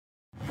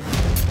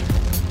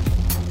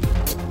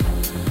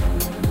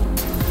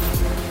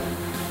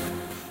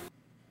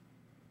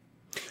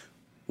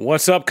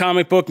What's up,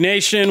 Comic Book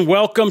Nation?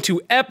 Welcome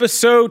to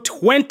episode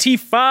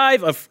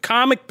 25 of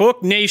Comic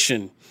Book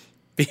Nation,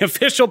 the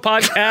official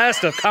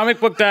podcast of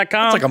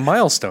comicbook.com. It's like a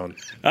milestone.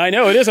 I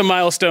know, it is a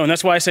milestone.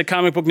 That's why I said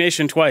Comic Book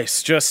Nation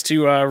twice, just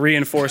to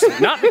reinforce it.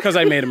 Not because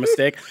I made a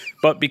mistake,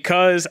 but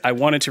because I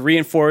wanted to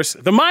reinforce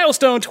the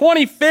milestone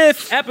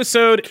 25th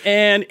episode,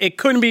 and it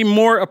couldn't be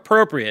more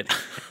appropriate.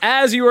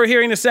 As you are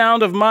hearing the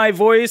sound of my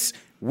voice,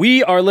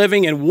 we are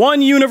living in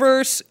one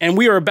universe, and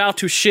we are about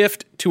to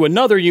shift to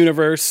another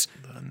universe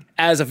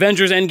as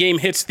Avengers Endgame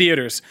hits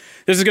theaters.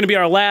 This is going to be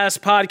our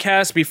last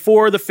podcast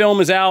before the film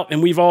is out,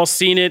 and we've all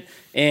seen it.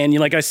 And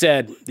like I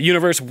said, the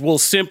universe will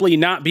simply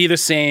not be the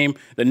same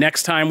the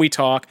next time we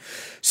talk.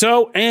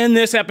 So in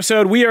this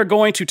episode, we are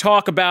going to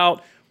talk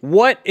about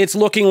what it's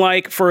looking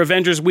like for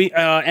Avengers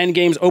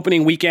Endgame's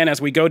opening weekend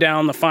as we go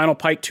down the final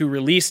pike to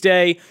release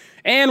day.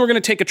 And we're going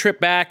to take a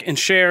trip back and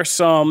share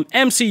some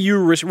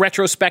MCU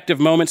retrospective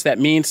moments that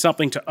mean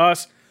something to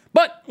us.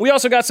 But we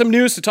also got some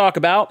news to talk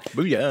about.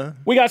 Booyah.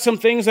 We got some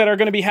things that are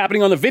going to be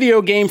happening on the video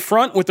game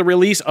front with the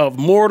release of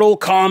Mortal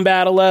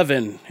Kombat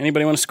 11.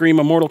 Anybody want to scream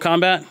a Mortal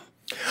Kombat?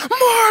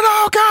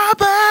 Mortal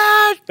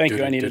Kombat! Thank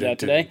you, I needed that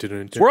today.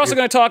 We're also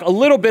going to talk a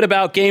little bit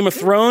about Game of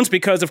Thrones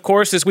because, of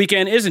course, this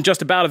weekend isn't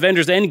just about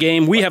Avengers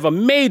Endgame. We have a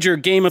major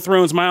Game of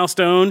Thrones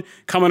milestone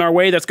coming our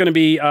way that's going to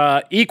be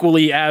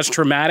equally as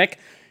traumatic.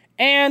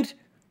 And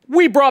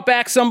we brought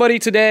back somebody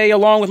today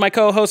along with my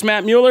co-host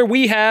Matt Mueller.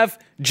 We have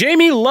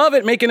Jamie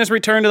Lovett making his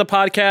return to the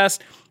podcast.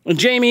 And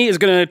Jamie is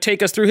going to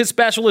take us through his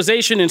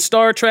specialization in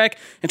Star Trek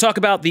and talk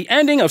about the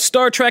ending of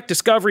Star Trek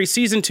Discovery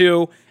Season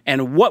 2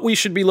 and what we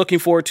should be looking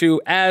forward to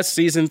as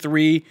Season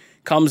 3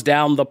 comes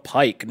down the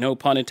pike. No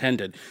pun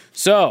intended.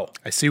 So,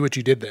 I see what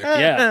you did there.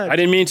 yeah, I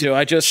didn't mean to.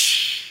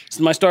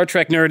 My Star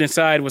Trek nerd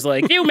inside was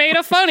like, you made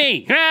a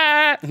funny.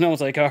 And I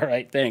was like, all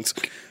right, thanks.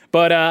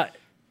 But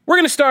we're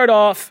going to start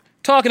off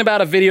talking about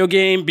a video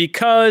game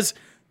because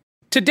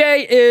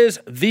today is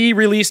the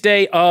release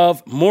day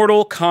of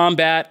Mortal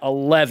Kombat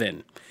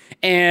 11.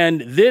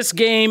 And this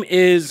game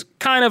is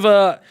kind of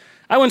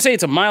I wouldn't say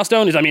it's a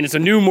milestone. I mean, it's a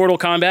new Mortal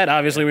Kombat.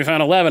 Obviously, we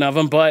found 11 of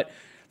them, but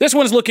this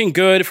one's looking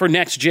good for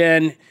next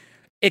gen.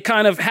 It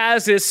kind of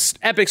has this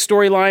epic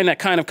storyline that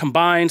kind of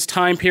combines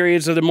time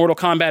periods of the Mortal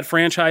Kombat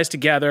franchise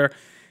together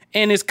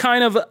and is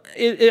kind of,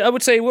 I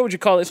would say, what would you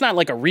call it? It's not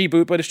like a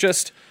reboot, but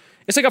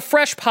it's like a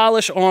fresh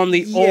polish on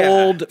the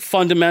old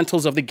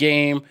fundamentals of the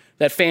game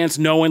that fans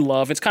know and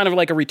love. It's kind of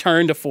like a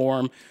return to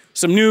form.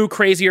 Some new,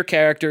 crazier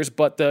characters,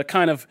 but the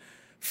kind of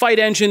fight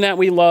engine that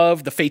we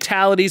love, the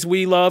fatalities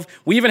we love.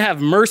 We even have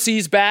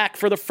Mercy's back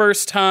for the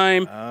first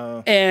time.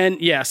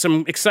 And yeah,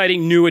 some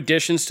exciting new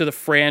additions to the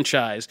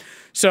franchise.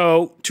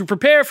 So to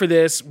prepare for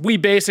this, we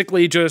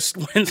basically just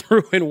went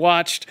through and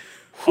watched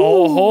a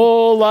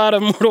whole lot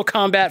of Mortal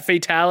Kombat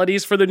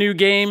fatalities for the new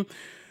game,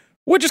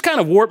 which just kind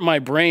of warped my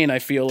brain, I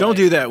feel Don't like.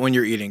 do that when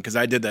you're eating, because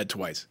I did that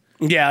twice.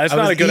 Yeah, it's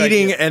not a good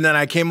idea. I was eating, and then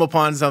I came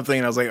upon something,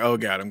 and I was like, oh,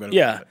 God, I'm going to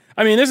Yeah.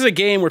 I mean, this is a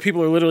game where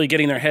people are literally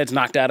getting their heads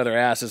knocked out of their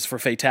asses for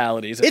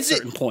fatalities at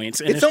certain points.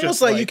 And it's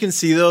almost like you can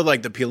see, though,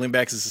 like the peeling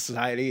back to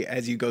society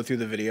as you go through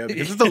the video.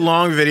 Because it's a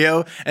long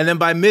video. And then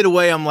by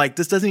midway, I'm like,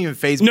 this doesn't even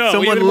faze me. No,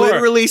 someone even more.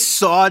 literally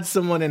sawed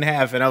someone in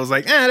half. And I was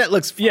like, that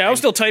looks fine. Yeah, I was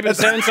still typing a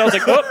sentence. I was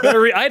like,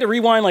 I had to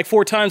rewind like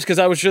 4 times because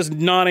I was just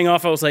nodding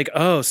off. I was like,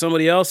 oh,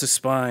 somebody else's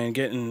spine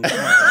getting...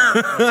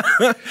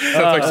 Sounds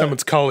like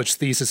someone's college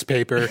thesis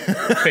paper.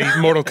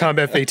 Mortal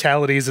Kombat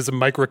fatalities as a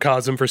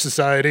microcosm for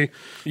society.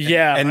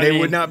 Yeah. And they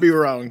would not be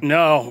wrong.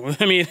 No.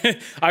 I mean,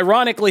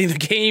 ironically, the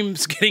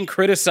game's getting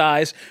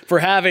criticized for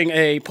having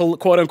a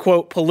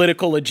quote-unquote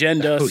political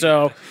agenda,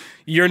 so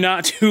you're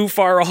not too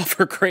far off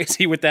or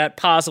crazy with that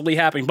possibly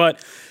happening.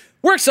 But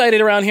we're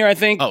excited around here, I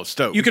think. Oh,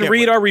 stoked. You can Can't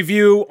read wait. our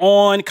review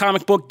on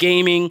Comic Book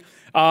Gaming,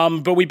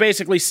 but we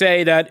basically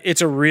say that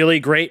it's a really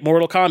great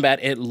Mortal Kombat.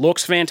 It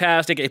looks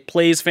fantastic. It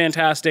plays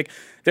fantastic.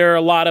 There are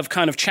a lot of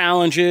kind of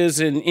challenges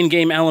and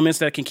in-game elements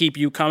that can keep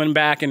you coming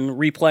back and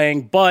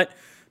replaying, but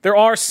there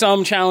are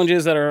some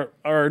challenges that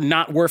are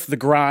not worth the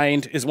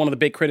grind, is one of the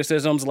big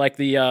criticisms, like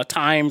the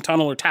time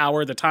tunnel or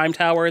tower, the time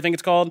tower, I think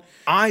it's called.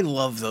 I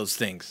love those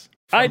things.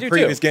 I do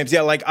previous too. games.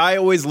 Yeah, like I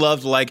always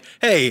loved like,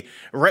 hey,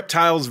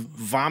 reptiles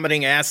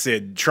vomiting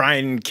acid, try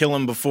and kill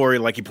him before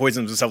like he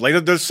poisons himself.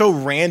 Like they're so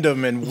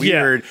random and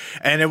weird.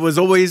 And it was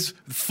always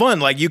fun.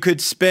 Like you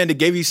could it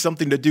gave you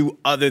something to do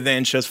other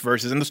than just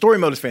versus. And the story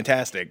mode is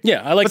fantastic.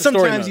 Yeah, I like but the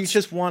story sometimes you modes.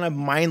 just want to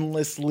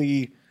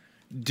mindlessly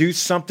do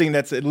something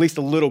that's at least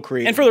a little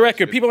creative. And for the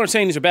record, people aren't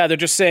saying these are bad. They're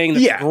just saying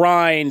that Yeah. the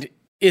grind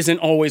isn't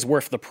always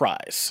worth the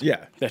prize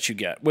Yeah. that you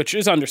get, which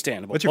is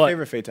understandable. What's your But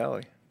favorite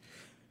fatality?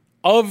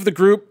 of the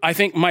group, I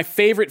think my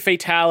favorite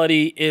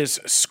fatality is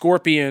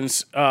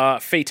Scorpion's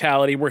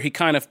fatality, where he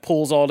kind of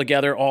pulls all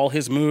together all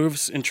his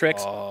moves and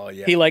tricks. Oh,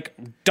 yeah. He like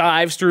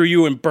dives through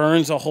you and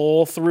burns a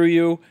hole through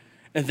you,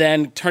 and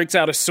then takes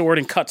out a sword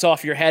and cuts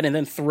off your head, and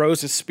then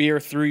throws a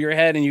spear through your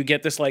head, and you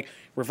get this like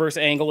reverse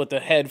angle with the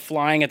head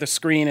flying at the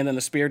screen, and then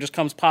the spear just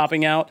comes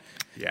popping out.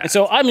 Yeah. And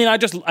so, I mean,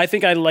 I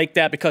think I like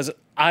that because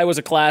I was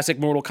a classic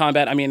Mortal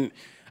Kombat. I mean,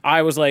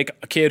 I was like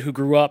a kid who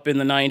grew up in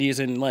the 90s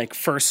and like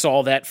first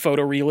saw that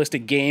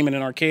photorealistic game in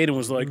an arcade and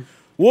was like,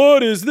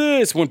 what is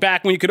this? When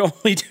you could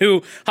only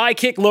do high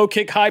kick, low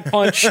kick, high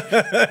punch,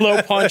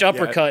 low punch,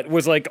 uppercut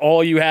was like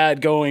all you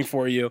had going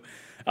for you.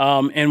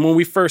 And when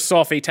we first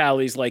saw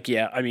fatalities, like,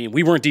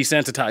 we weren't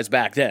desensitized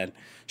back then.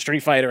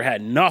 Street Fighter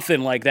had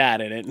nothing like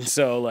that in it. And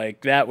so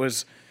like that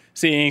was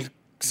seeing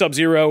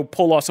Sub-Zero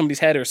pull off somebody's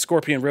head or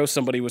Scorpion roast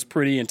somebody was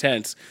pretty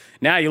intense.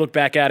 Now you look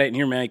back at it and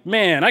you're like,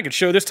 man, I could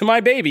show this to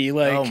my baby.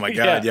 Like, oh my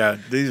God, yeah.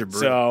 These are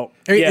brutal.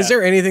 So, Is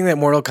there anything that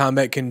Mortal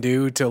Kombat can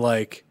do to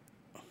like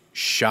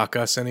shock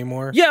us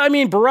anymore? Yeah, I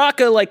mean,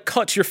 Baraka like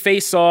cuts your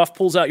face off,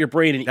 pulls out your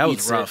brain, and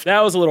eats was rough. it.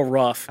 That was a little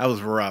rough. That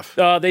was rough.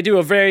 They do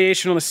a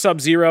variation on the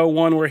Sub-Zero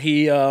one where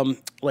he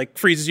like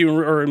freezes you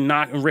or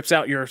rips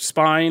out your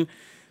spine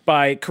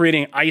by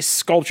creating ice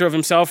sculpture of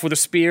himself with a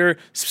spear,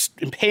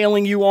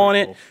 impaling you on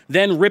it,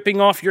 then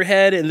ripping off your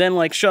head and then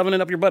like shoving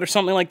it up your butt or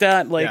something like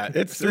that,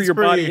 like through your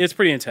body. It's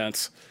pretty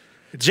intense.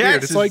 It's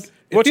weird. It's like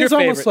What's your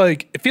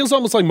favorite? It feels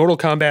almost like Mortal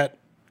Kombat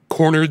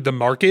cornered the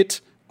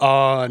market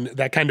on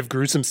that kind of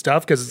gruesome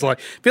stuff because it's like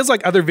feels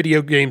like other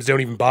video games don't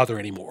even bother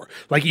anymore.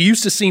 Like it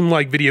used to seem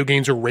like video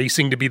games are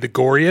racing to be the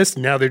goriest.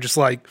 Now they're just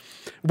like,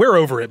 we're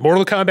over it.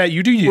 Mortal Kombat,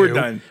 you do you. We're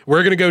done.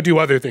 We're gonna go do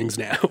other things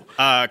now.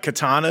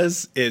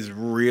 Katana's is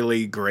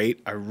really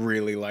great. I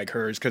really like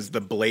hers because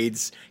the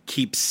blades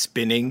keep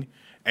spinning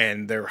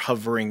and they're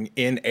hovering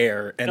in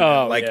air, and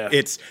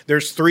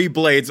there's 3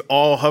 blades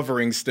all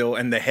hovering still,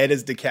 and the head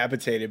is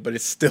decapitated, but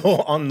it's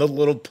still on the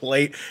little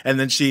plate, and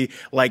then she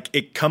like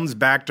it comes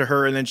back to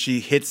her, and then she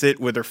hits it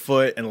with her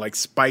foot and like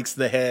spikes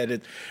the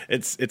head.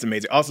 It's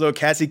amazing. Also,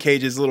 Cassie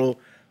Cage's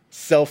little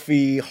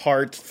selfie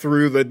heart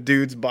through the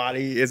dude's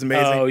body is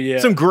amazing. Oh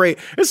yeah,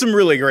 there's some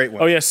really great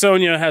ones. Oh yeah,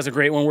 Sonya has a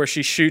great one where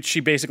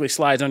she basically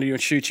slides under you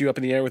and shoots you up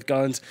in the air with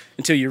guns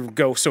until you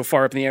go so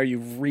far up in the air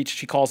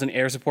she calls in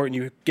air support and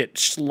you get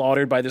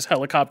slaughtered by this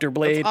helicopter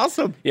blade. That's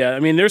awesome. Yeah, I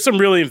mean there's some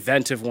really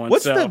inventive ones.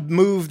 What's the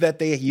move that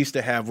they used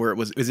to have where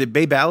is it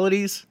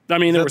Babalities? I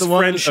mean there was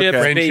friendships,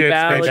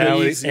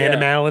 Babalities,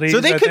 animalities.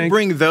 So they could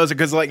bring those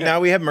because like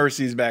now we have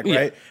Mercies back,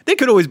 right? They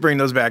could always bring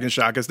those back and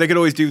shock us. They could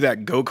always do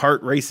that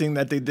go-kart racing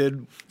that they did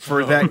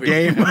for that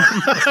game.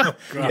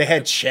 They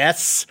had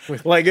chess.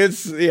 Like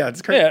it's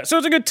crazy. Yeah, so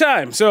it's a good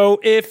time. So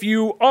if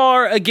you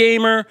are a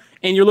gamer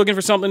and you're looking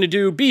for something to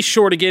do, be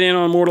sure to get in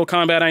on Mortal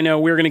Kombat. I know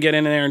we're going to get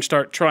in there and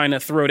start trying to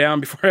throw down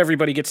before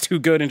everybody gets too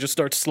good and just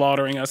starts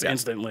slaughtering us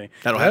instantly.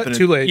 That'll happen.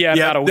 Too late. Yeah,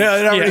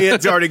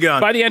 it's already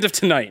gone. By the end of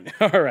tonight.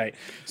 All right.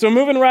 So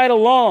moving right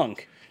along.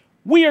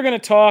 We are going to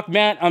talk,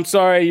 Matt, I'm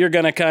sorry you're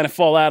going to kind of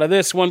fall out of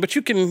this one, but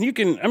you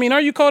can, I mean, are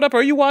you caught up?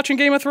 Are you watching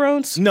Game of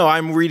Thrones? No,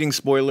 I'm reading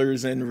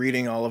spoilers and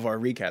reading all of our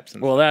recaps.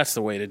 Well, that's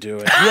the way to do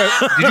it.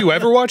 Did you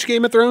ever watch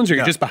Game of Thrones? Or are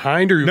you just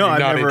behind? Or no,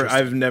 interested?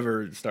 I've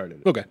never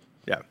started. Okay.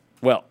 Yeah.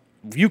 Well,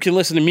 you can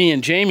listen to me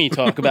and Jamie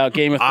talk about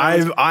Game of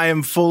Thrones. I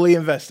am fully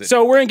invested.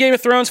 So we're in Game of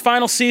Thrones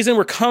final season.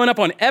 We're coming up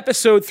on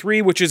episode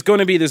 3, which is going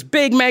to be this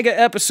big mega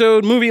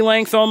episode, movie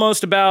length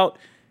almost, about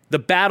the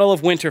Battle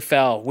of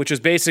Winterfell, which is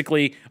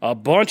basically a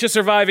bunch of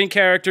surviving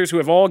characters who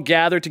have all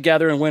gathered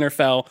together in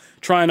Winterfell,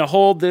 trying to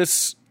hold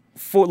this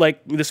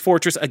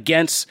fortress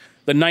against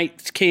the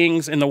Night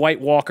Kings and the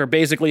White Walker,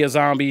 basically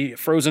a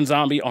frozen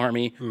zombie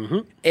army. Mm-hmm.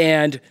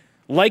 And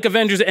like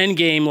Avengers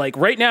Endgame, like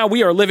right now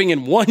we are living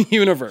in one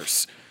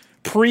universe.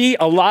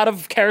 A lot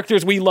of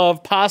characters we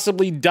love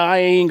possibly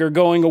dying or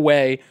going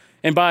away.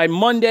 And by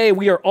Monday,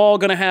 we are all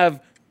going to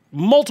have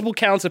multiple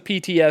counts of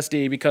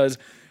PTSD because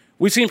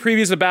we've seen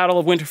previews of the Battle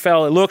of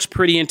Winterfell. It looks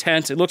pretty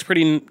intense. It looks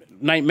pretty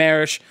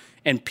nightmarish.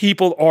 And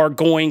people are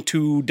going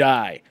to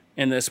die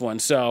in this one.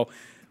 So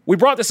we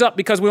brought this up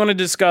because we want to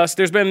discuss.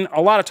 There's been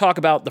a lot of talk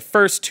about the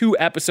first 2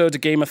 episodes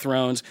of Game of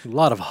Thrones. A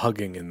lot of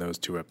hugging in those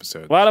 2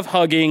 episodes. A lot of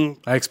hugging.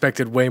 I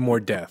expected way more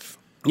death.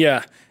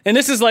 Yeah. And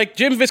this is like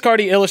Jim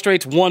Viscardi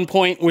illustrates one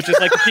point, which is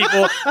like the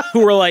people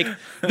who were like,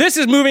 this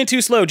is moving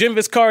too slow. Jim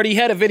Viscardi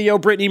had a video,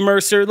 Brittany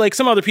Mercer, like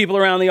some other people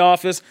around the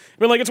office.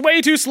 We're like, it's way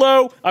too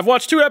slow. I've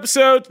watched 2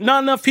 episodes,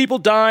 not enough people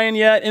dying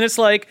yet. And it's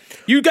like,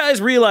 you guys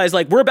realize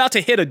like we're about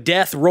to hit a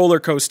death roller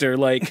coaster.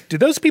 Like, did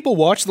those people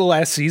watch the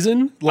last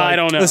season? Like, I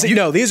don't know. Listen,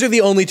 no, these are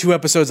the only 2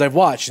 episodes I've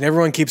watched, and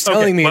everyone keeps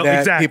telling me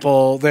that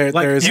people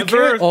there's you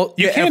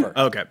can't.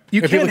 Okay.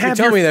 You people can't keep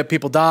telling me that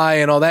people die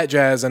and all that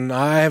jazz, and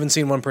I haven't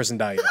seen one person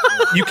die yet.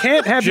 You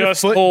can't have your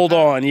Just hold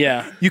on,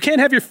 yeah. You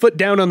can't have your foot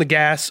down on the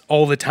gas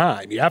all the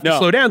time. You have to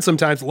slow down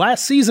sometimes.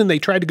 Last season, they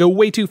tried to go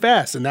way too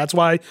fast, and that's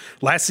why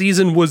last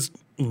season was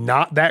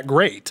not that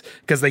great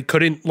because they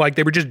couldn't, like,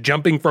 they were just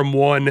jumping from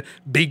one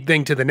big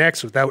thing to the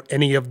next without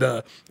any of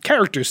the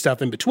character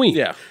stuff in between.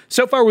 Yeah.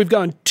 So far, we've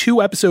gotten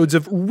 2 episodes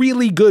of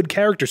really good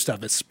character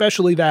stuff,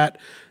 especially that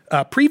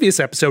previous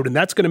episode, and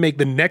that's going to make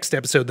the next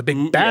episode, the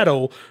big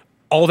battle,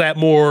 all that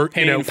more,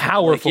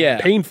 powerful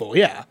and painful.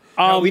 Yeah.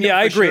 I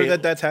agree sure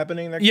that's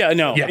happening.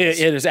 It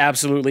is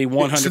absolutely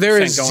 100%. So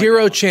there is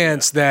zero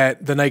chance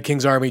that the Night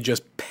King's army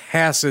just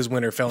passes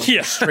Winterfell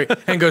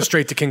and goes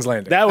straight to King's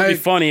Landing. That would be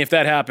funny if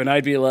that happened.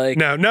 I'd be like,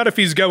 no, not if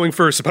he's going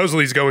for.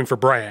 Supposedly he's going for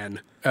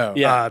Bran. Oh,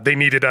 yeah. They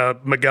needed a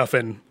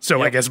MacGuffin,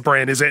 so I guess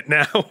Bran is it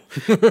now.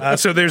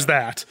 So there's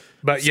that.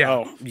 But yeah,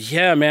 oh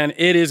yeah, man,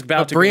 it is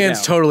about to. Brienne's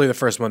go down. totally the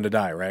first one to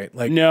die, right?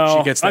 Like, No,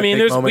 she gets that I mean,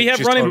 big moment, we have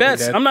she's running totally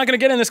bets. dead. I'm not going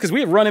to get in this because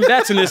we have running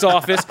bets in this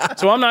office,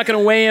 so I'm not going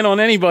to weigh in on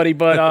anybody.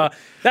 But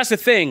that's the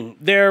thing.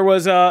 There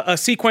was a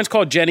sequence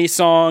called Jenny's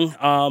Song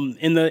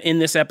in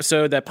this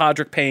episode that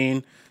Podrick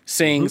Payne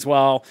sings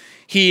while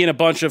he and a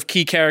bunch of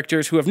key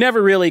characters who have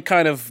never really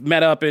kind of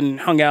met up and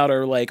hung out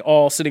are like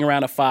all sitting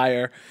around a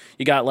fire.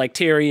 You got like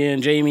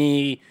Tyrion,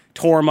 Jaime,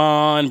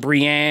 Tormund,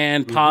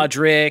 Brienne,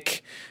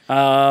 Podrick,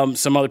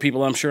 some other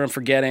people I'm sure I'm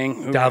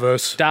forgetting.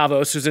 Davos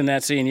who's in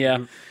that scene,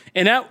 yeah.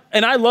 And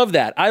I love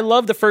that. I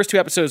love the first two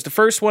episodes. The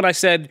first one I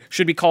said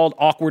should be called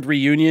Awkward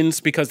Reunions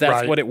because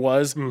that's what it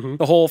was.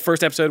 The whole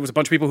first episode was a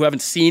bunch of people who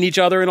haven't seen each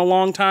other in a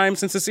long time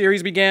since the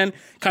series began,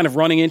 kind of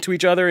running into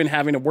each other and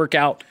having to work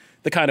out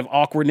the kind of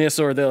awkwardness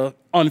or the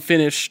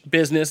unfinished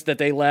business that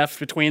they left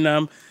between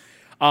them.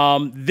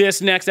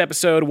 This next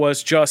episode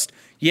was just,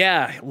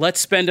 let's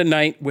spend a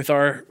night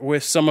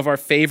with some of our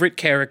favorite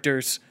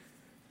characters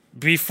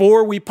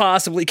before we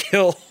possibly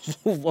kill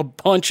a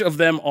bunch of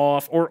them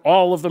off, or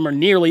all of them, or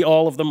nearly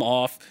all of them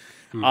off.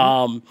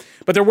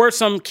 But there were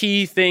some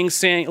key things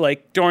saying,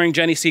 like during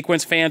Jenny's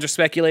sequence, fans are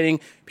speculating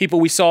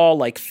people we saw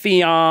like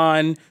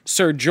Theon,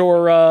 Ser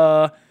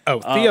Jorah.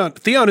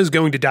 Theon is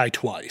going to die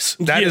twice.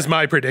 That is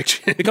my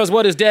prediction. Because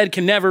what is dead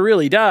can never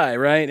really die,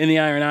 right? In the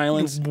Iron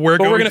Islands. We're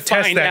going to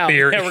test that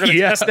theory. Yeah, we're going to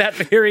test that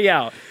theory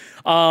out.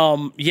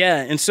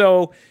 And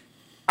so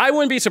I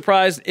wouldn't be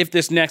surprised if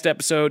this next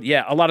episode,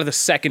 a lot of the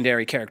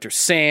secondary characters,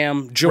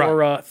 Sam,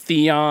 Jorah,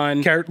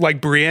 Theon. Like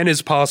Brienne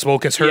is possible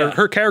because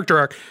her character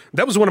arc,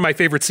 that was one of my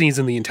favorite scenes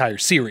in the entire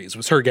series,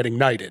 was her getting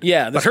knighted.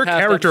 Yeah. But her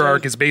character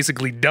arc is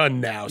basically done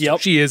now. So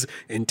she is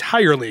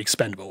entirely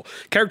expendable.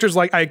 Characters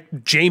like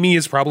Jaime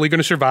is probably going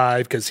to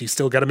survive because he's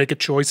still got to make a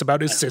choice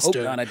about his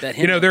sister. I bet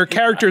him. There are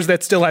characters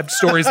that still have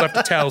stories left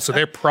to tell, so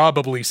they're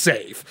probably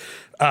safe.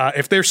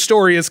 If their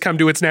story has come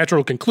to its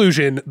natural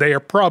conclusion, they are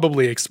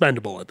probably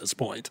expendable at this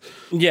point.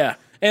 Yeah.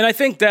 And I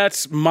think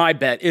that's my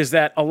bet, is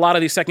that a lot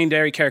of these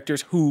secondary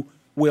characters who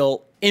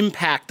will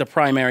impact the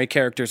primary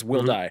characters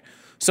will die.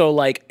 So,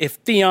 like, if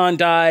Theon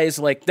dies,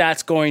 like,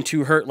 that's going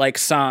to hurt, like,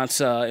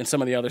 Sansa and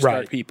some of the other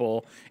Stark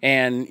people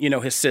and,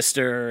 his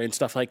sister and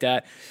stuff like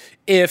that.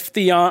 If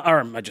Theon,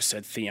 or I just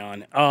said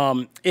Theon,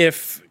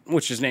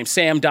 what's his name,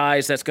 Sam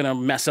dies, that's going to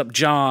mess up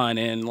Jon,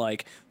 and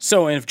like,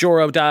 so, and if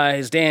Jorah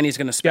dies, Dany's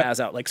going to spaz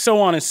out, like, so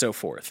on and so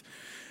forth.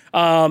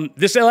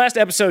 This last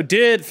episode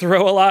did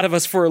throw a lot of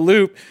us for a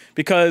loop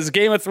because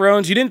Game of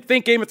Thrones, you didn't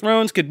think Game of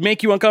Thrones could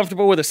make you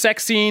uncomfortable with a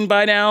sex scene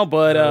by now,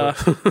 but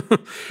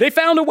they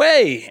found a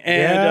way.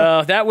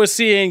 And that was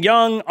seeing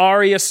young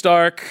Arya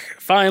Stark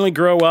finally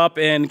grow up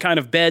and kind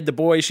of bed the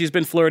boy she's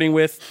been flirting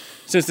with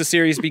since the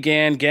series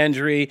began,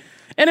 Gendry.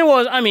 And it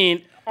was,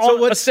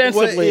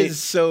 ostensibly... What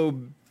is so...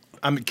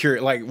 I'm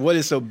curious, like, what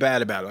is so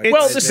bad about it?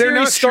 Like, the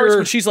series starts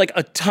when she's like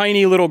a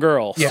tiny little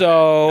girl. Yeah.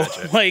 So,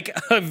 like,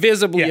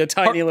 visibly a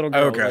tiny little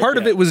girl. Okay. Part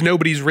of it was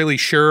nobody's really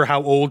sure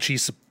how old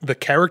the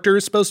character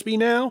is supposed to be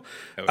now.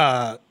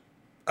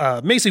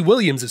 Maisie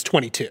Williams is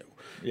 22.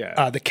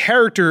 Yeah. The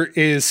character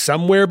is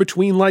somewhere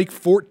between like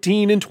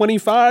 14 and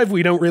 25.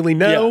 We don't really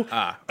know.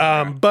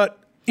 But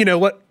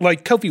what,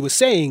 like Kofi was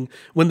saying,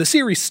 when the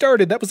series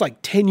started, that was like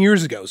 10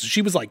 years ago. So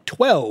she was like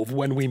 12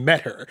 when we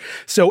met her.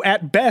 So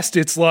at best,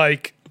 it's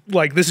like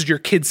this is your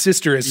kid's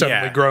sister has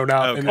suddenly grown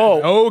up. Okay. And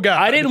oh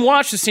God. I didn't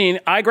watch the scene.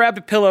 I grabbed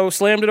a pillow,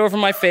 slammed it over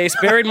my face,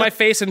 buried my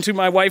face into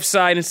my wife's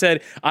side and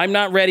said, I'm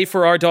not ready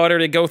for our daughter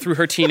to go through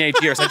her teenage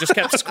years. I just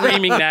kept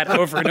screaming that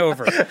over and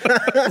over.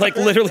 Like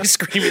literally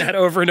screaming that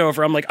over and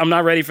over. I'm like, I'm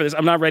not ready for this.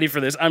 I'm not ready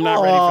for this. I'm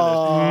not ready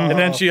for this. And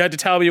then she had to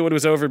tell me when it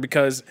was over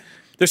because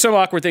there's some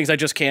awkward things I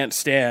just can't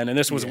stand. And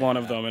this was one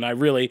of them. And it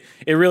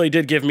really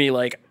did give me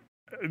like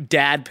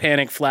dad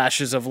panic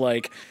flashes of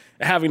like,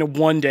 having to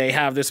one day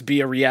have this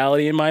be a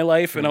reality in my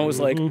life. And I was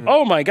like,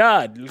 oh my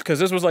God. Because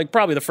this was like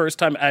probably the first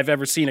time I've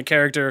ever seen a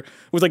character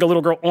with like a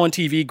little girl on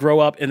TV grow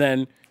up and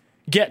then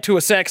get to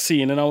a sex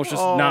scene. And I was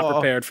just not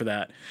prepared for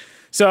that.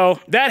 So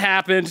that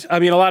happened. I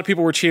mean, a lot of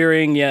people were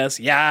cheering,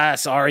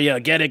 yes,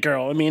 Arya, get it,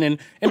 girl. I mean,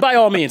 and by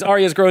all means,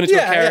 Arya's grown into a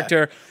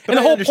character. And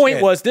the whole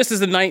point was, this is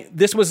the night,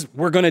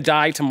 we're going to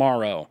die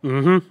tomorrow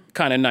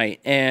kind of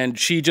night. And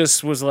she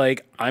just was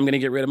like, I'm going to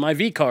get rid of my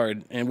V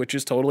card, and which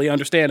is totally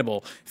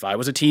understandable. If I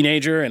was a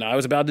teenager and I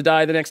was about to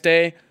die the next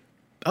day.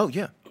 Oh,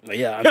 yeah.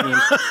 Yeah, I mean,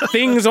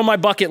 things on my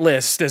bucket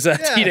list as a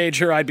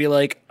teenager, I'd be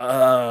like, By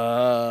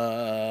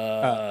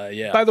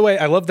the way,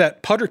 I love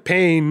that Podrick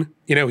Payne,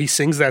 he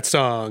sings that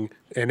song,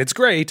 and it's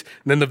great.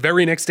 And then the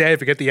very next day, I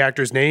forget the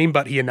actor's name,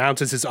 but he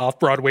announces his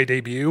off-Broadway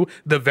debut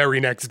the very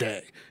next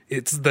day.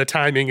 The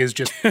timing is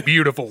just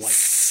beautiful, like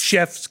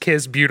chef's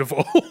kiss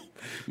beautiful.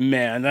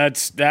 Man, I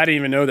didn't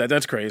even know that.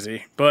 That's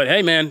crazy. But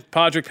hey, man,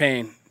 Podrick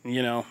Payne,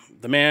 the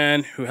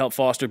man who helped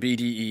foster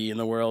BDE in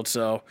the world,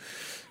 so...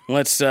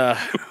 Let's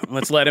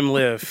let him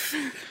live.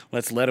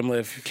 Let's let him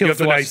live. Kills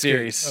the Night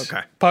series.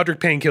 Okay. Podrick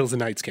Payne kills the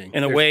Night's King.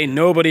 In a way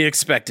nobody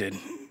expected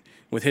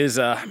with his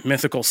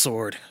mythical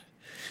sword.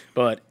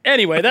 But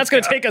anyway, that's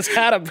going to take us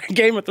out of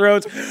Game of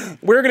Thrones.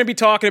 We're going to be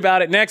talking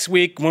about it next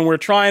week when we're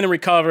trying to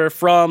recover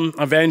from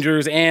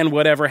Avengers and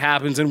whatever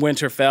happens in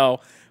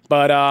Winterfell.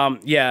 But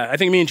yeah, I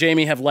think me and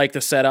Jamie have liked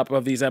the setup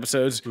of these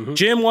episodes. Mm-hmm.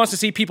 Jim wants to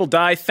see people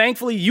die.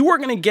 Thankfully, you are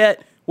going to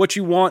get what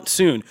you want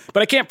soon.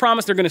 But I can't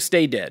promise they're going to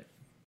stay dead.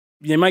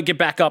 They might get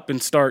back up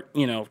and start,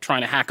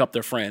 trying to hack up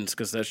their friends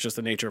because that's just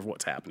the nature of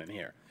what's happening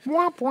here.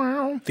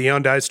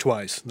 Theon dies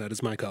twice. That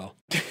is my call.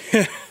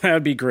 That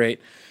would be great.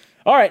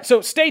 All right, so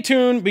stay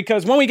tuned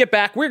because when we get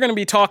back, we're going to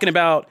be talking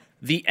about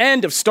the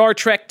end of Star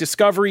Trek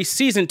Discovery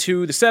Season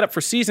 2, the setup for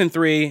Season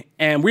 3,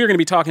 and we're going to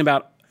be talking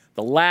about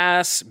the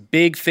last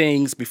big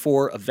things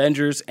before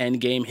Avengers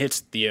Endgame hits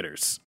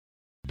theaters.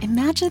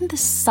 Imagine the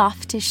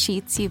softest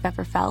sheets you've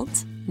ever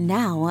felt.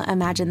 Now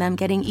imagine them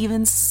getting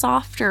even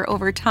softer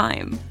over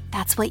time.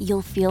 That's what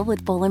you'll feel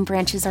with Boll &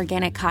 Branch's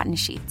organic cotton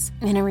sheets.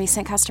 In a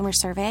recent customer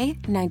survey,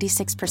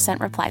 96%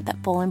 replied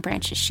that Boll &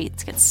 Branch's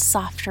sheets get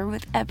softer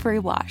with every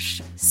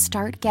wash.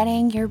 Start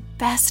getting your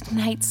best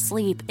night's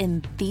sleep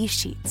in these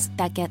sheets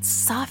that get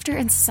softer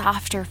and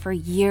softer for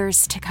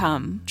years to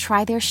come.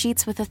 Try their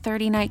sheets with a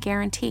 30-night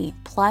guarantee,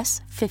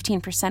 plus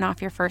 15%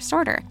 off your first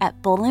order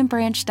at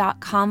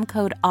bollandbranch.com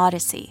code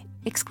Odyssey.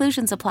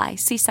 Exclusions apply.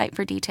 See site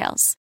for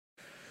details.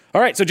 All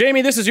right, so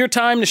Jamie, this is your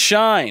time to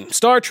shine.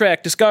 Star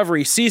Trek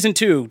Discovery Season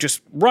 2.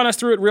 Just run us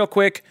through it real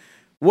quick.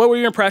 What were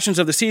your impressions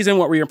of the season?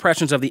 What were your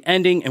impressions of the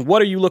ending? And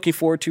what are you looking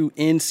forward to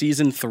in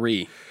Season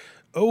 3?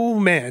 Oh,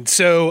 man.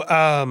 So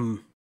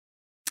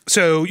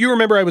you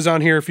remember I was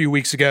on here a few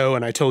weeks ago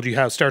and I told you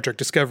how Star Trek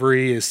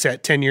Discovery is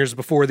set 10 years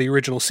before the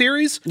original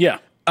series? Yeah.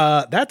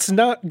 That's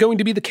not going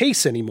to be the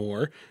case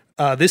anymore.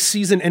 This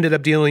season ended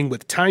up dealing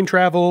with time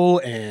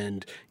travel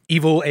and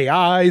evil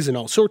AIs and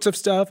all sorts of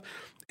stuff.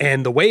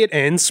 And the way it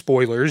ends,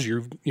 spoilers,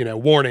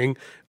 warning,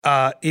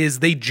 is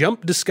they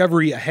jump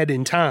Discovery ahead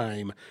in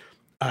time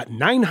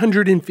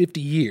 950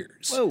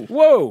 years.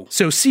 Whoa.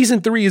 So season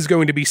 3 is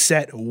going to be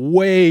set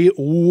way,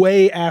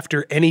 way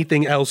after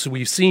anything else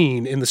we've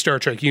seen in the Star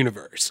Trek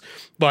universe.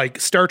 Like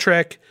Star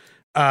Trek,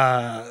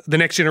 The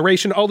Next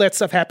Generation, all that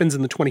stuff happens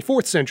in the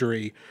 24th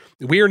century.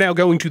 We are now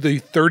going to the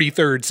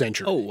 33rd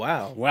century. Oh,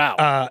 wow.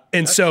 Wow.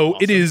 And so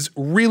awesome. It is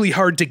really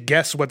hard to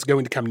guess what's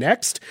going to come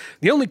next.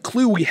 The only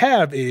clue we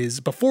have is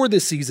before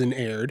this season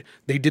aired,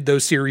 they did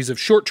those series of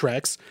short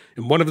treks,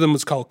 and one of them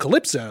was called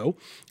Calypso,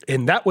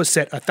 and that was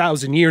set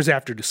 1,000 years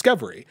after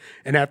Discovery.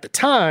 And at the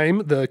time,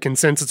 the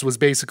consensus was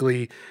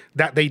basically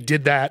that they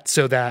did that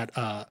so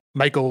that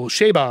Michael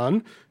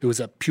Chabon, who is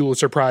a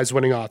Pulitzer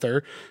Prize-winning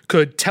author,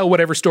 could tell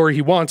whatever story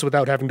he wants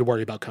without having to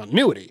worry about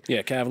continuity.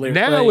 Yeah, Cavalier.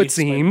 Now it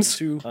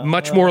seems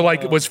much more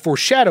like it was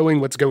foreshadowing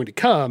what's going to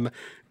come.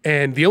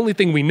 And the only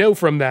thing we know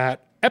from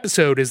that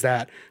episode is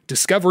that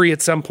Discovery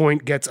at some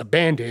point gets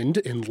abandoned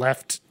and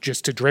left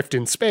just to drift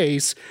in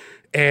space.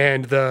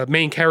 And the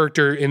main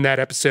character in that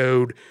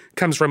episode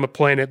comes from a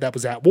planet that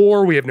was at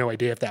war. We have no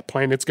idea if that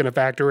planet's going to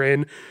factor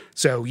in.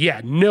 So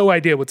yeah, no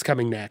idea what's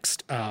coming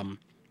next.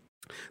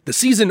 The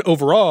season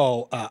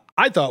overall,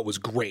 I thought was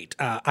great.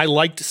 I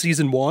liked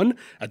season 1.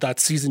 I thought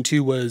season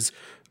 2 was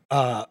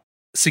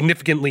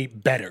significantly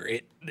better.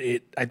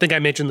 I think I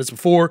mentioned this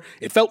before.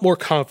 It felt more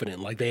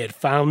confident, like they had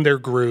found their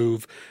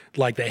groove,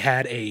 like they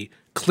had a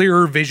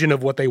clearer vision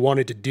of what they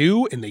wanted to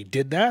do, and they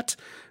did that.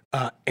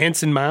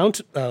 Anson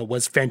Mount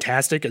was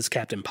fantastic as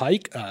Captain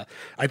Pike.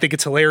 I think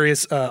it's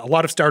hilarious. A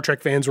lot of Star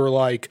Trek fans were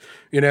like,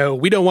 we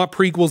don't want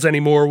prequels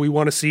anymore. We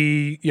want to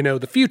see,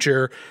 the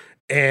future.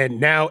 And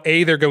now,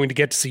 A, they're going to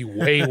get to see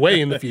way,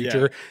 way in the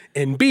future.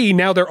 Yeah. And B,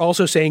 now they're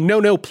also saying,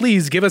 no,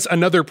 please give us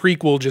another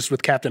prequel just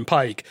with Captain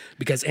Pike,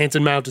 because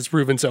Anson Mount has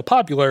proven so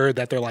popular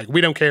that they're like,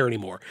 we don't care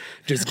anymore.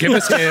 Just give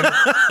us him,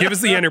 give us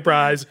the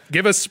Enterprise,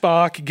 give us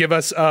Spock, give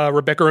us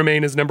Rebecca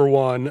Romijn as number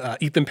 1,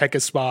 Ethan Peck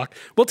as Spock.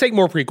 We'll take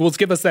more prequels,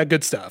 give us that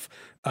good stuff.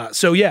 I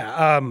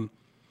thought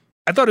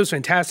it was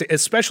fantastic,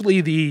 especially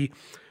the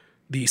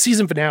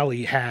season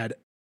finale had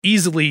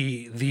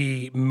easily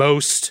the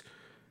most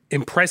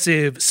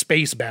impressive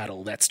space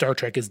battle that Star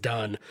Trek has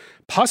done,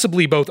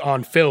 possibly both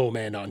on film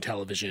and on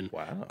television.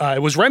 Wow.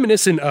 It was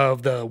reminiscent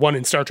of the one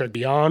in Star Trek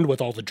Beyond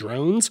with all the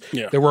drones.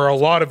 Yeah. There were a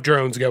lot of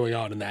drones going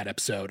on in that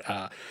episode.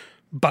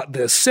 But the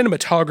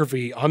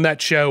cinematography on that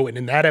show and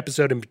in that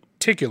episode in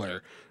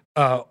particular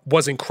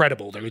was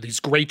incredible. There were these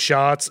great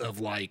shots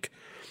of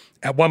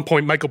at one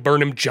point, Michael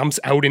Burnham jumps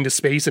out into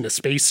space in a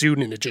spacesuit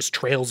and it just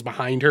trails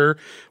behind her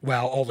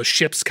while all the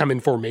ships come in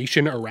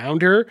formation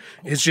around her.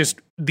 It's just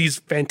these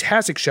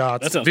fantastic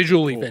shots,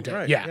 visually cool.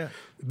 fantastic. Right, yeah.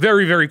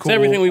 Very, very cool. It's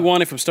everything we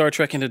wanted from Star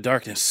Trek Into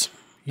Darkness.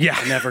 Yeah.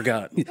 I never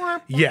got.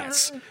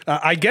 Yes.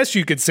 I guess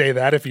you could say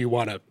that if you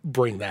want to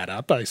bring that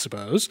up, I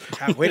suppose.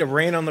 Way to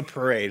rain on the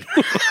parade.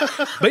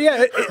 But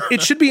yeah,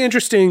 it should be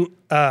interesting.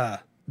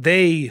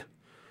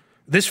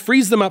 This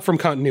frees them up from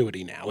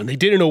continuity now, and they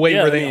did in a way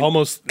where they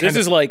almost... This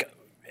is like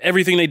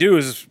everything they do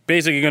is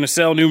basically going to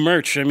sell new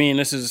merch. I mean,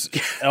 this is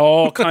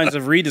all kinds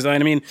of redesign.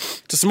 I mean,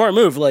 it's a smart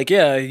move. Like,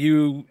 yeah,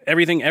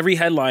 every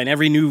headline,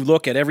 every new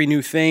look at every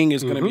new thing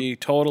is going to be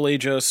totally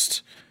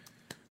just,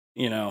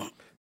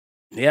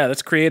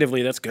 that's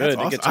creatively, that's good.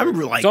 That's awesome.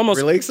 I'm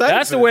really excited.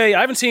 That's the way.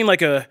 I haven't seen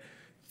like a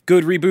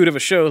good reboot of a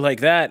show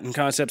like that in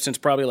concept since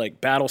probably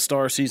like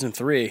Battlestar season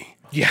 3.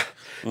 Yeah.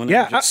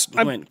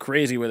 I went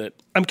crazy with it.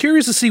 I'm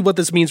curious to see what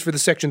this means for the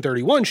Section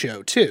 31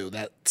 show, too,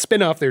 that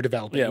spinoff they're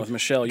developing. Yeah, with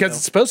Michelle Yeoh. Because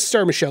it's supposed to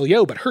star Michelle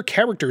Yeoh, but her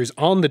character is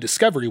on the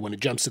Discovery when it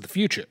jumps to the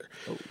future.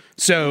 Oh.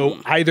 So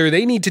either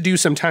they need to do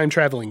some time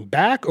traveling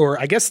back, or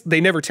I guess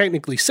they never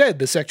technically said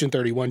the Section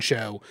 31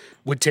 show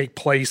would take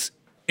place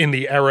in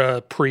the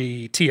era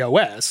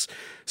pre-TOS.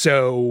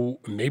 So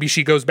maybe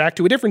she goes back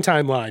to a different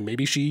timeline.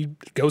 Maybe she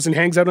goes and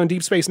hangs out on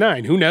Deep Space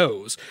Nine. Who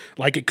knows?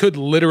 Like, it could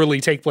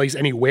literally take place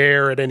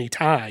anywhere at any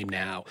time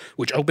now,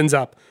 which opens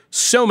up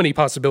so many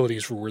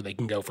possibilities for where they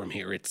can go from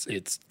here.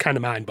 It's kind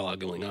of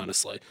mind-boggling,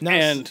 honestly.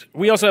 Nice. And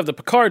we also have the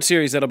Picard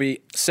series that'll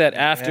be set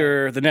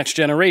after The Next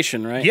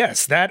Generation, right?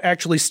 Yes, that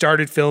actually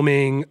started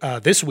filming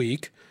this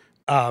week.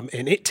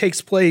 And it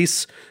takes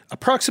place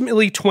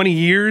approximately 20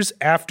 years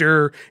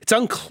after. It's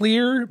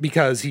unclear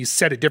because he's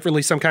said it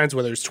differently sometimes,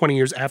 whether it's 20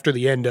 years after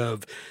the end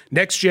of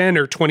Next Gen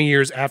or 20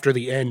 years after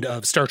the end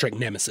of Star Trek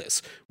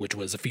Nemesis, which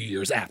was a few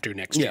years after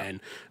Next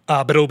Gen.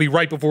 But it'll be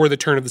right before the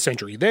turn of the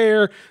century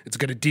there. It's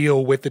going to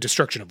deal with the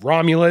destruction of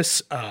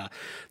Romulus.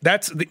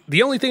 That's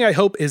the only thing I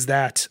hope is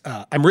that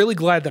I'm really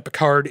glad that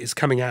Picard is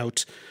coming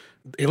out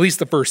at least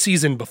the first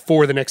season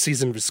before the next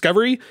season of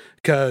Discovery,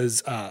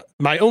 because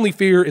my only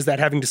fear is that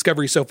having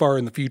Discovery so far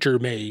in the future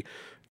may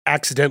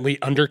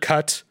accidentally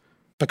undercut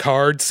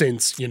Picard,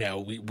 since,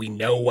 we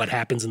know what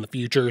happens in the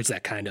future. It's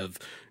that kind of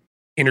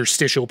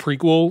interstitial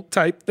prequel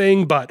type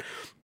thing. But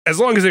as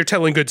long as they're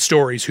telling good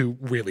stories, who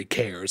really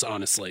cares,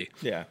 honestly?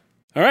 Yeah.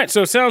 All right,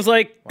 so it sounds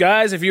like,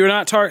 guys, if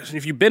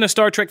you've been a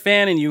Star Trek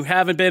fan and you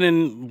haven't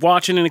been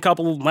watching in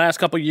last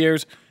couple of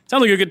years, it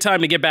sounds like a good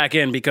time to get back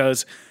in,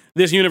 because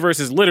this universe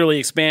is literally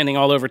expanding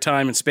all over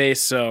time and space.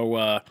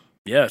 So,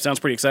 it sounds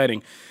pretty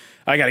exciting.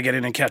 I got to get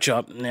in and catch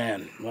up,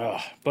 man.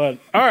 But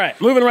all right,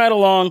 moving right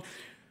along.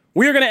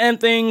 We're going to end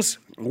things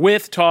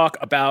with talk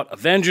about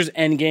Avengers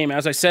Endgame.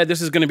 As I said,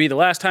 this is going to be the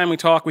last time we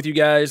talk with you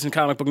guys in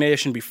Comic Book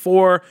Nation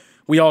before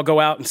we all go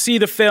out and see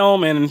the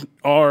film and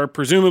are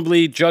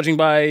presumably, judging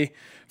by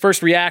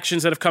first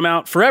reactions that have come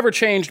out, forever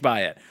changed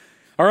by it.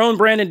 Our own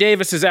Brandon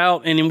Davis is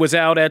out and was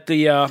out at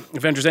the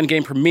Avengers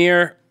Endgame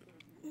premiere.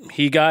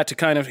 He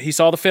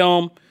saw the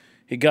film,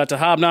 he got to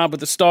hobnob with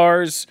the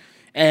stars,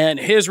 and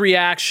his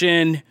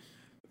reaction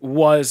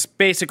was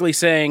basically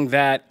saying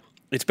that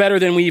it's better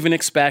than we even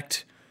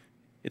expect.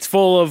 It's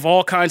full of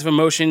all kinds of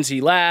emotions.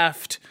 He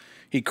laughed,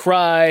 he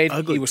cried,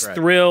 he was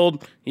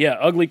thrilled. Yeah,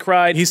 ugly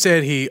cried. He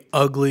said he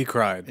ugly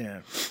cried.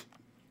 Yeah.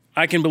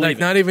 I can believe it.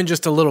 Not even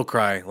just a little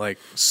cry, like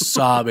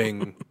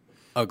sobbing,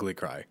 ugly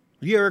cry.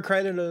 You ever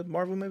cried in a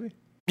Marvel movie?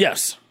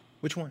 Yes.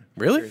 Which one?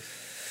 Really?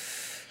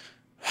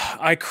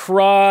 I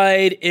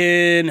cried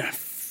in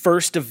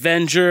First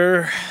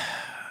Avenger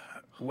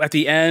at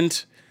the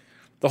end.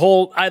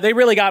 They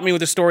really got me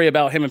with the story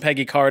about him and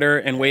Peggy Carter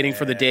and waiting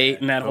for the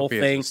date and that whole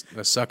thing.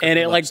 And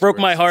it broke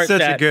my heart. Such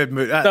that a good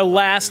movie. The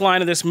last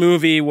line of this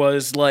movie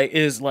is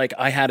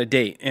I had a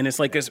date, and it's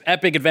like this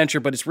epic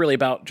adventure, but it's really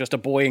about just a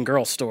boy and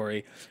girl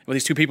story with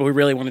these two people who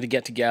really wanted to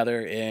get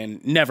together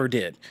and never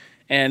did,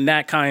 and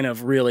that kind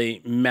of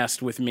really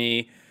messed with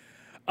me.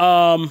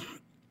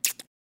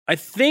 I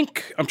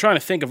think I'm trying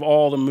to think of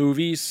all the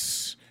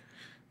movies.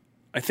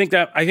 I think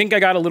I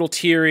got a little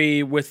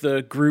teary with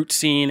the Groot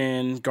scene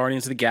in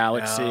Guardians of the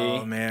Galaxy.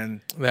 Oh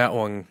man, that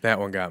one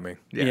got me.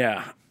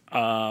 Yeah.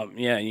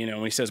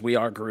 When he says we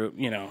are Groot,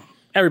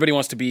 everybody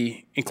wants to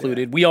be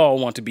included. Yeah. We all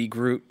want to be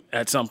Groot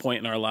at some point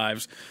in our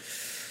lives.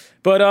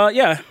 But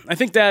I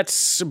think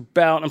that's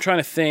about. I'm trying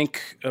to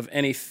think of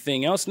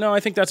anything else. No, I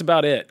think that's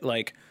about it.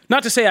 Like,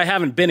 not to say I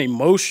haven't been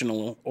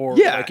emotional or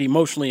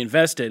emotionally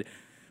invested.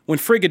 When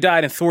Frigga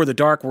died in Thor: The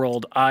Dark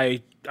World,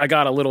 I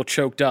got a little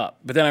choked up,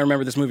 but then I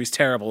remember this movie's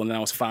terrible, and then I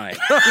was fine.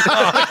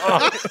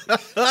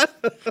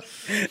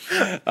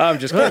 I'm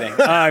just kidding.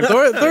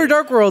 Thor: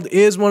 Dark World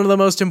is one of the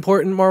most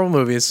important Marvel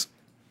movies.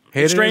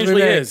 It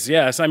strangely is,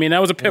 yes. I mean,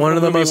 that was a pivotal one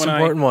of the movie most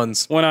important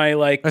ones. When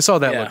I saw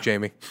that look,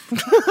 Jamie.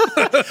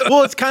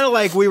 Well, it's kind of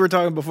like we were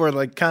talking before,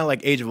 kind of like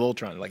Age of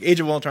Ultron. Like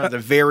Age of Ultron is a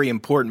very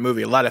important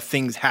movie. A lot of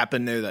things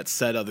happen there that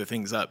set other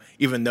things up,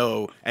 even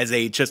though as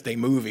just a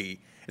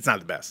movie, it's not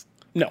the best.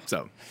 No.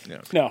 So,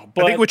 no.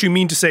 But I think what you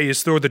mean to say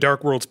is Thor: The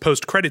Dark World's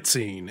post-credit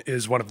scene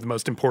is one of the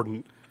most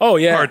important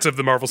parts of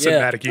the Marvel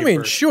Cinematic Universe. I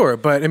mean, sure,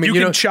 but you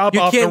can chop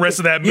off the rest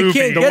of that movie. You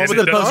can't get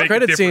to the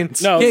post-credit scene.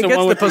 No, you can't get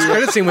to the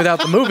post-credit scene without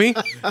the movie.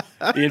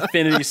 The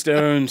Infinity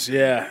Stones,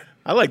 yeah.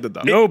 I like the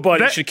dog.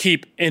 Nobody should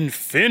keep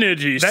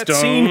Infinity Stones. That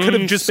scene could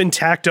have just been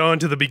tacked on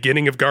to the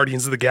beginning of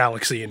Guardians of the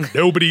Galaxy, and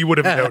nobody would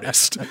have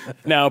noticed.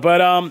 No,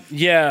 but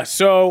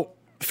so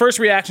first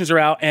reactions are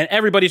out, and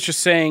everybody's just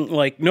saying,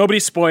 like,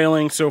 nobody's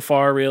spoiling so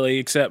far, really,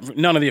 except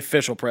none of the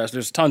official press.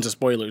 There's tons of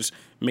spoilers.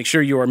 Make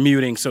sure you are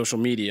muting social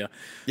media.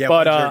 Yeah,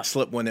 but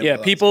slip one in. yeah,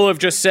 people have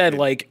just said,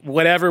 like,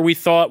 whatever we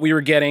thought we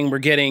were getting, we're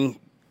getting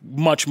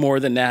much more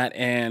than that.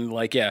 And,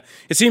 like, yeah,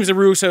 it seems the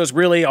Russos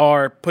really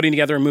are putting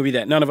together a movie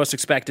that none of us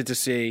expected to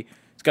see.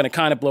 It's going to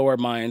kind of blow our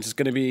minds. It's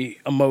going to be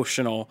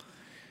emotional.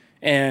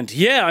 And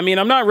yeah, I mean,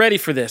 I'm not ready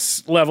for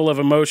this level of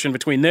emotion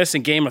between this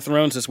and Game of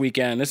Thrones this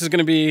weekend. This is going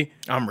to be.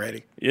 I'm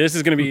ready. This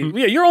is going to be.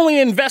 Yeah, you're only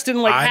invested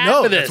in like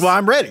half of this. That's why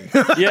I'm ready.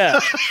 Yeah.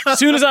 As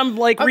soon as I'm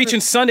like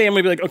reaching Sunday, I'm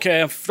going to be like,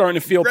 okay, I'm starting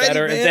to feel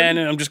better, man. And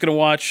then I'm just going to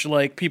watch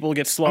like people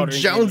get slaughtered.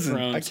 I'm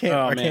jonesing.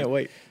 I can't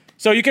wait.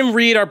 So you can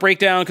read our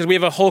breakdown because we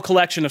have a whole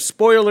collection of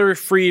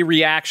spoiler-free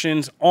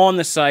reactions on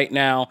the site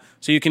now.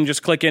 So you can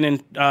just click in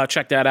and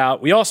check that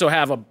out. We also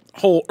have a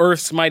whole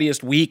Earth's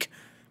Mightiest Week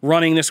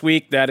running this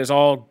week that is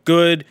all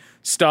good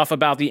stuff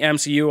about the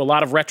MCU, a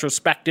lot of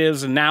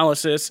retrospectives,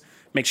 analysis.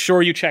 Make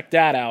sure you check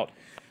that out.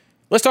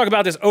 Let's talk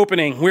about this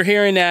opening. We're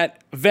hearing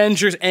that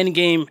Avengers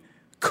Endgame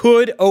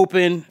could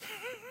open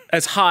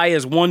as high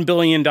as $1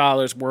 billion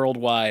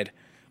worldwide,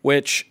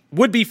 which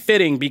would be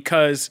fitting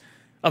because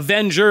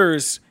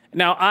Avengers...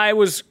 Now, I've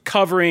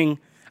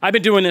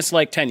been doing this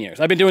like 10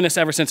 years. I've been doing this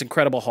ever since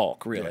Incredible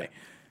Hulk, really. Yeah.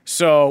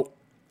 So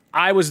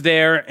I was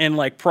there and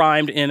like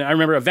primed, and I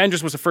remember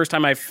Avengers was the first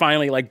time I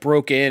finally like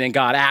broke in and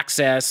got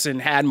access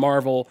and had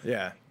Marvel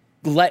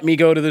let me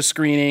go to the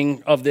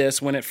screening of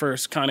this when it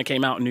first kind of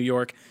came out in New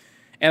York.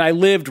 And I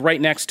lived right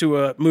next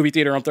to a movie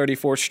theater on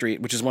 34th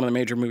Street, which is one of the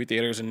major movie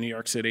theaters in New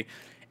York City.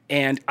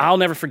 And I'll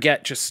never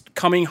forget just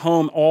coming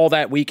home all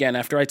that weekend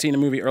after I'd seen the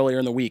movie earlier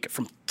in the week.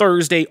 From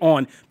Thursday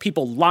on,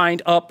 people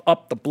lined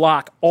up the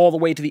block all the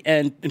way to the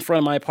end in front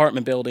of my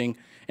apartment building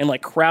and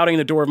like crowding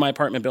the door of my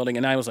apartment building.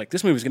 And I was like,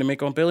 this movie's going to make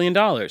 $1 billion,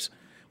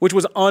 which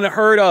was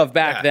unheard of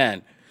back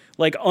then.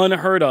 Like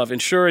unheard of.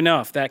 And sure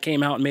enough, that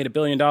came out and made $1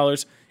 billion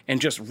and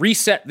just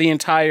reset the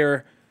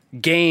entire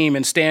game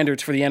and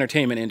standards for the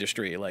entertainment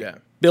industry. Like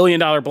 $1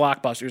 billion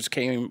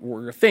blockbusters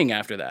were a thing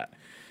after that.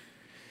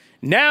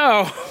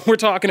 Now we're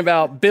talking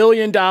about $1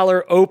 billion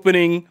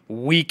opening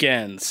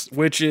weekends,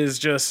 which is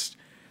just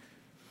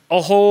a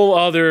whole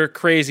other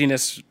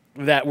craziness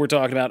that we're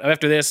talking about.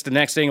 After this, the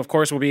next thing, of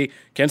course, will be,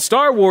 can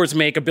Star Wars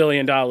make $1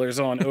 billion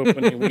on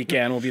opening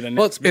weekend? Will be the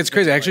next. Well, it's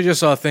crazy. I actually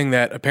just saw a thing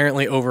that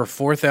apparently over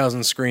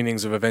 4,000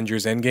 screenings of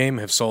Avengers Endgame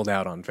have sold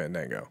out on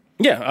Fandango.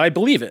 Yeah, I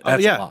believe it.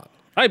 That's a lot.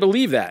 I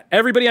believe that.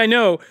 Everybody I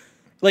know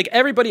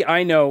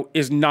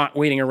is not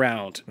waiting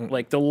around.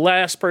 Like the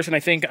last person I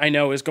think I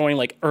know is going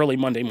like early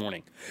Monday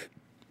morning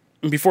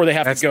before they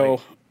have to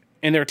go,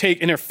 and they're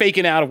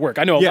faking out of work.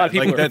 I know a lot of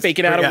people are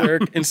faking out of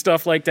work and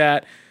stuff like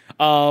that.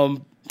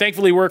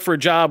 Thankfully, work for a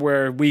job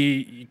where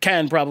we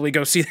can probably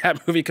go see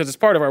that movie because it's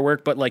part of our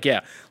work. But like, yeah,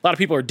 a lot of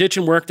people are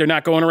ditching work. They're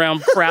not going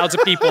around crowds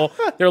of people.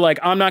 They're like,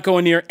 I'm not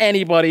going near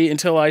anybody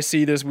until I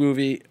see this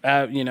movie.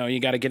 You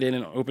got to get in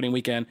an opening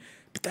weekend.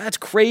 But that's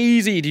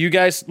crazy. Do you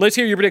guys, let's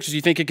hear your predictions.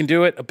 You think it can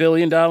do it? $1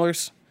 billion?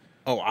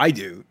 Oh, I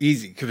do.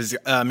 Easy. Because,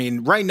 I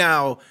mean, right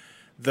now,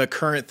 the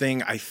current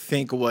thing, I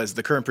think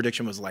the current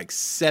prediction was like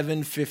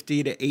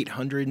 750 to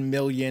 800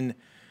 million.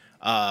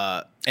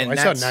 And I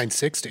saw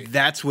 960.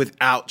 That's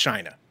without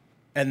China.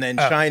 And then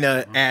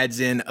China adds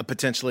in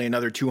potentially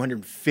another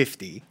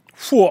 250.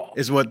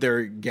 Is what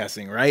they're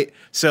guessing, right?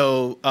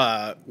 So,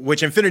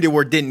 which Infinity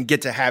War didn't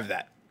get to have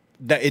that.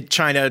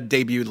 China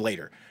debuted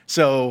later.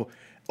 So,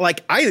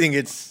 like, I think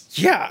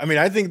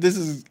I think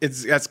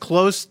it's as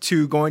close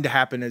to going to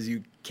happen as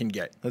you can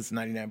get. That's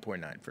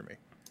 99.9 for me.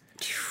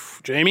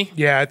 Jamie?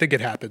 Yeah, I think it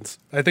happens.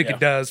 I think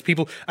it does.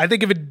 I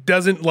think if it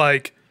doesn't,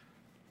 like,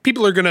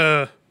 people are going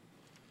to,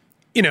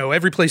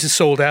 every place is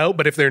sold out,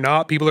 but if they're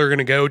not, people are going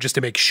to go just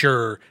to make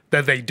sure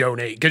that they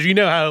donate. Because you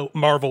know how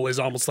Marvel is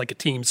almost like a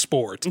team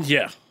sport.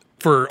 Yeah.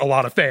 For a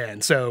lot of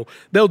fans. So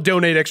they'll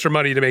donate extra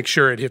money to make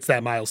sure it hits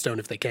that milestone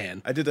if they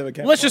can. I did that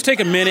again. Let's just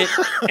take a minute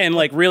and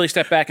like really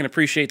step back and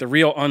appreciate the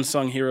real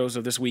unsung heroes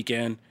of this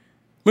weekend.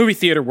 Movie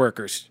theater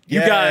workers.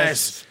 You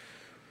guys,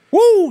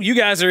 you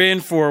guys are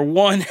in for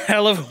one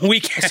hell of a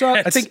weekend.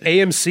 I think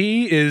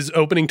AMC is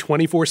opening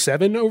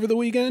 24/7 over the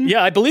weekend.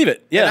 Yeah, I believe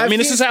it. Yeah, I mean,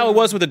 this is how it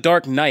was with The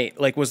Dark Knight.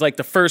 Was like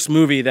the first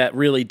movie that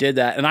really did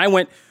that. And I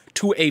went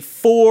to a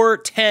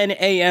 4:10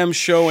 a.m.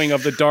 showing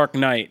of The Dark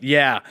Knight.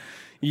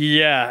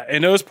 Yeah,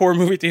 and those poor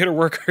movie theater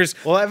workers.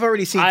 Well, I've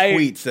already seen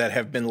tweets that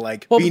have been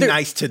like, be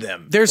nice to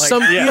them. There's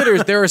some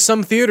theaters. There are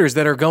some theaters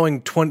that are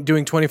doing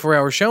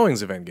 24-hour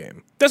showings of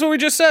Endgame. That's what we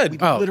just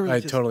said. I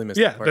totally missed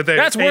that part.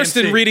 That's worse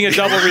than reading a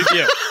double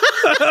review.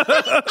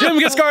 Jim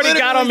Viscardi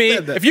got on me.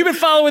 If you've been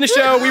following the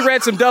show, we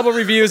read some double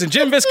reviews, and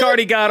Jim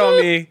Viscardi got on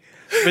me.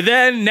 But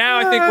then now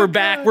I think we're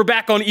back. We're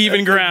back on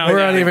even ground. We're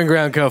on even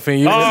ground, Kofi.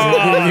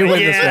 You win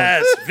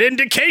this one.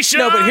 Vindication.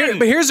 No,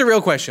 but here's the real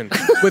question: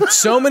 with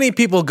so many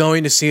people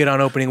going to see it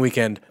on opening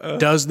weekend,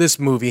 does this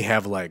movie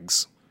have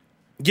legs?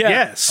 Yeah.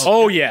 Yes.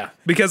 Oh yeah.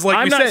 Because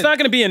like it's not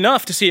going to be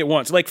enough to see it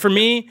once. Like for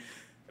me,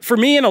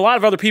 and a lot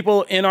of other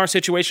people in our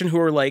situation who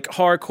are like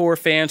hardcore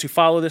fans who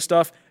follow this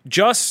stuff,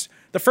 just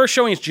the first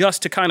showing is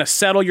just to kind of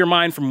settle your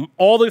mind from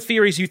all the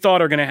theories you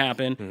thought are going to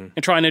happen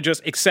and trying to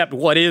just accept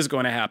what is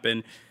going to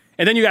happen.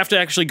 And then you have to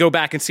actually go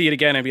back and see it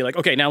again and be like,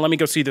 okay, now let me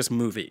go see this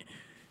movie.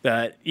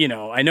 That,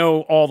 I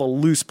know all the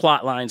loose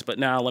plot lines, but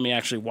now let me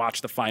actually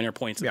watch the finer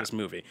points of this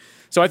movie.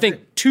 So I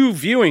think 2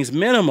 viewings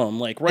minimum,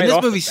 like right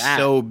off the bat. This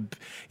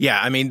movie's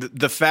I mean,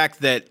 the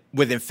fact that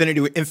with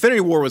Infinity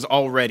War was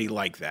already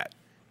like that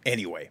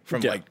anyway,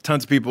 from like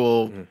tons of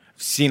people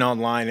seen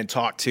online and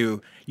talked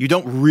to. You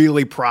don't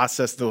really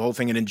process the whole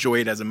thing and enjoy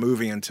it as a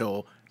movie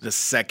until the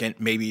second,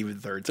 maybe even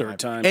third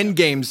time.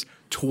 Endgame's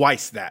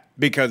twice that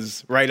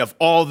because, right, of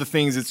all the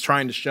things it's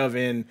trying to shove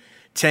in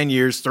 10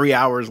 years, 3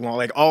 hours long,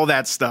 like all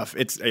that stuff.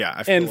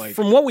 I feel like.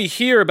 From what we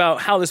hear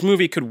about how this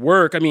movie could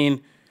work, I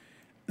mean,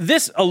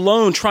 this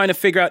alone trying to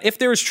figure out if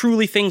there's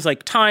truly things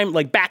like time,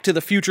 like Back to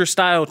the Future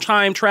style,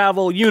 time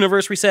travel,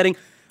 universe resetting,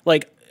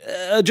 like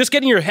just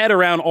getting your head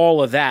around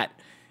all of that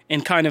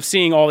and kind of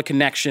seeing all the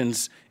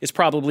connections is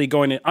probably I'm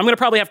going to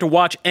probably have to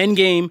watch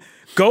Endgame,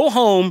 go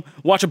home,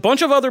 watch a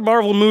bunch of other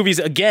Marvel movies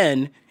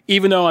again,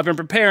 even though I've been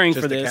preparing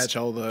for this,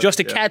 just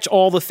to catch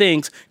all the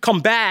things, come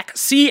back,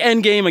 see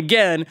Endgame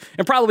again,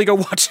 and probably go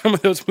watch some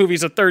of those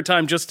movies a third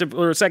time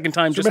or a second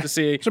time just to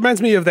see. It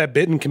reminds me of that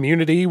bit in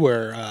Community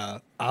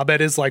where Abed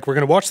is like, we're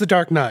going to watch The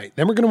Dark Knight,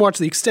 then we're going to watch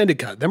the extended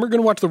cut, then we're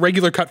going to watch the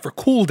regular cut for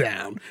Cool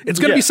Down. It's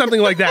going to be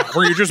something like that,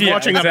 where you're just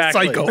watching a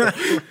cycle.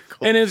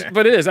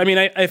 But it is. I mean,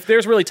 if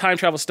there's really time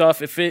travel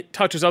stuff, if it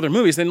touches other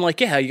movies, then you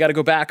got to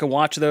go back and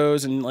watch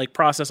those and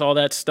process all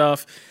that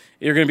stuff.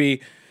 You're going to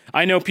be...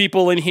 I know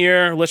people in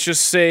here, let's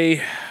just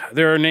say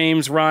their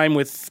names rhyme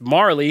with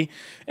Marley,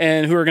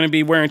 and who are going to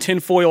be wearing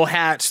tinfoil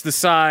hats the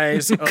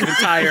size of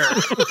entire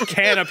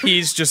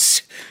canopies,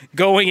 just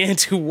going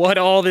into what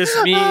all this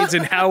means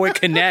and how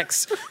it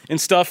connects and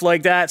stuff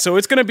like that. So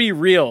it's going to be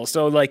real.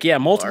 So,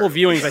 multiple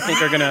viewings, I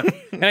think, are going to...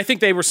 And I think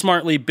they were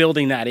smartly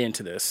building that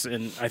into this,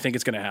 and I think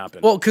it's going to happen.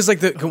 Well, because,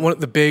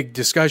 the big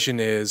discussion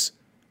is,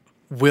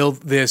 will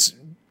this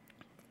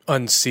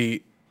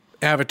unseat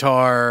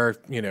Avatar?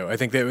 I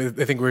think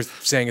we're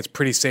saying it's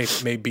pretty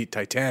safe. It may beat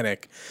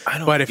Titanic,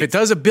 but if it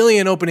does $1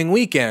 billion opening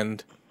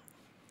weekend,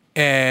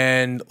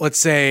 and let's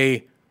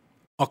say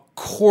a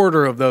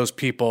quarter of those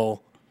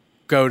people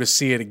go to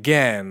see it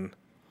again,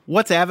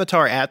 what's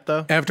Avatar at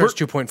though? Avatar's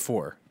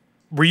 2.4.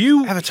 Were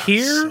you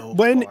here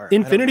when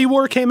Infinity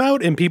War came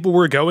out and people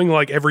were going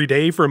every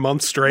day for a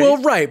month straight? Well,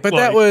 right, but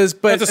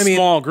that's a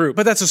small group.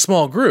 But that's a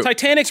small group.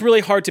 Titanic's really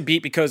hard to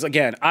beat because,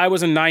 again, I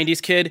was a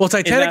 90s kid. Well,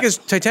 Titanic is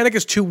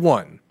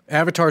 2.1.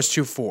 Avatar's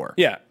 2.4.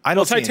 Yeah.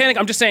 Titanic,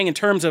 I'm just saying in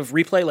terms of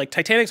replay,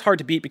 Titanic's hard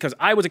to beat because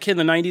I was a kid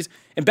in the 90s,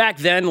 and back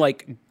then,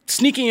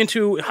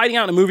 hiding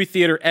out in a movie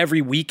theater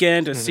every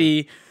weekend to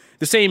see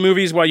the same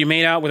movies while you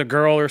made out with a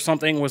girl or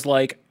something was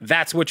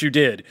that's what you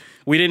did.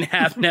 We didn't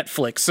have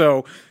Netflix,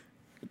 so...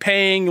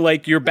 Paying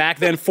your back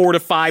then $4 to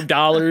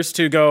 $5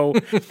 to go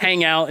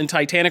hang out in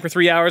Titanic for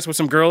 3 hours with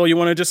some girl you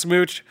wanted to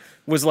smooch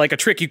was a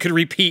trick you could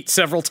repeat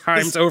several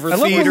times over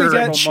theater.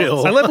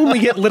 I love when we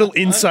get little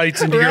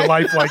insights into your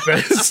life like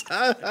this.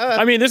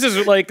 I mean, this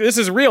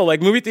is real.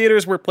 Movie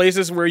theaters were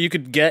places where you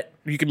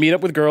could meet up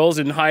with girls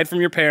and hide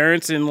from your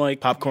parents and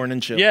popcorn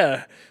and chill.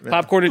 Yeah,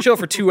 popcorn and chill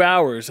for 2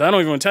 hours. I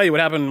don't even want to tell you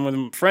what happened with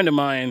a friend of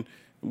mine.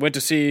 Went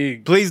to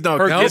see. Please don't.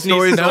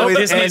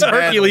 Disney's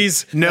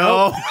Hercules.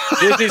 No.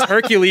 Disney's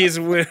Hercules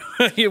when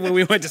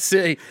we went to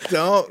see.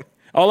 Don't.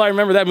 All I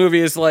remember that movie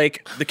is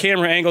the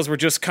camera angles were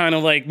just kind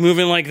of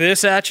moving like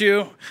this at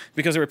you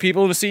because there were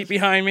people in the seat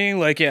behind me.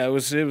 It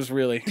was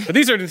really. But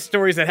these are the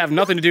stories that have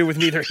nothing to do with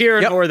neither here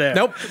nor there.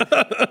 Nope.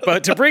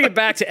 But to bring it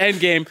back to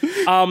Endgame,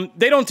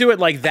 they don't do it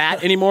like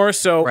that anymore.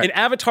 So an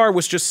Avatar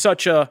was just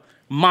such a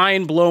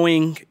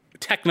mind-blowing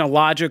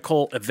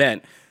technological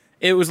event.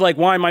 It was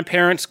why my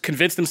parents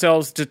convinced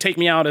themselves to take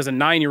me out as a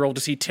 9-year-old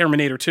to see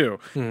Terminator 2,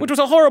 which was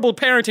a horrible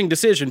parenting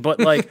decision, but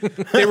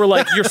they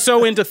were you're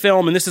so into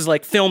film and this is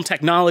film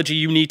technology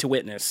you need to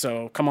witness,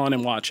 so come on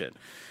and watch it.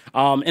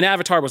 And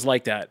Avatar was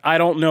like that. I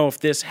don't know if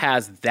this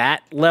has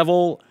that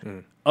level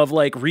of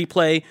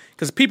replay,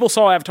 because people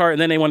saw Avatar and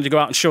then they wanted to go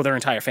out and show their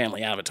entire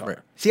family Avatar. Right.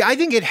 See, I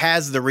think it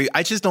has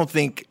I just don't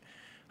think,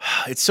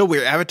 it's so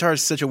weird. Avatar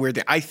is such a weird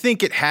thing. I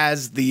think it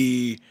has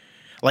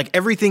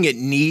everything it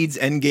needs,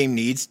 Endgame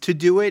needs to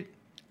do it,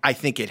 I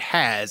think it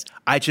has.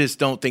 I just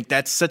don't think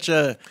that's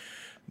so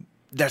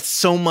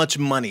much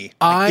money.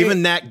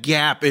 Even that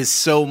gap is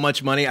so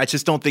much money. I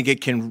just don't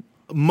think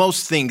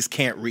most things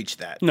can't reach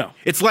that. No.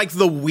 It's like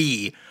the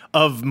Wii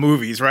of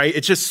movies, right?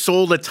 It just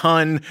sold a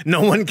ton.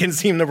 No one can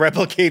seem to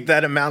replicate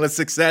that amount of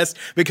success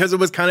because it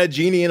was kind of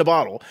genie in a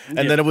bottle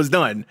and then it was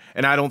done.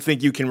 And I don't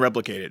think you can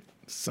replicate it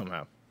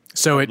somehow.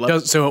 So it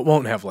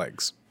won't have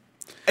legs.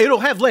 It'll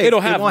have legs.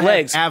 It'll have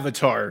legs.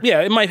 Avatar.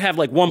 Yeah, it might have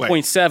 1.7,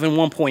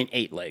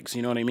 1.8 legs.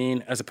 You know what I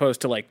mean? As opposed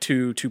to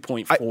 2,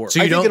 2.4.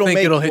 So you don't think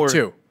it'll hit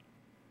 2?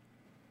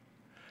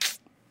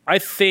 I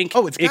think.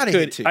 Oh, it's got to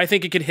hit 2. I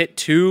think it could hit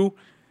 2.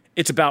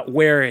 It's about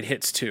where it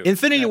hits 2.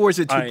 Infinity War's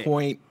at 2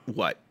 point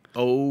what?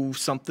 Oh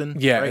something.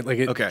 Yeah, right?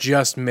 It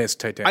just missed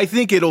Titanic. I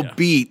think it'll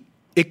beat.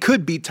 It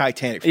could beat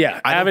Titanic.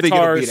 Yeah, I don't think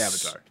it'll beat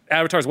Avatar.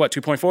 Avatar's what,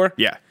 2.4?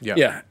 Yeah.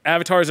 Yeah.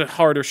 Avatar's a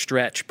harder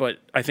stretch, but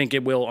I think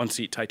it will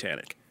unseat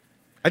Titanic.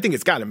 I think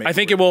it's got to make. I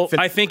think it will.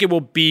 I think it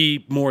will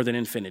be more than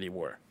Infinity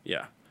War.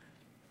 Yeah.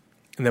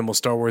 And then will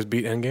Star Wars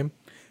beat Endgame?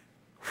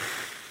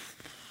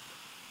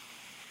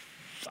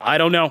 I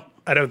don't know.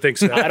 I don't think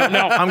so. I don't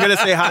know. I'm gonna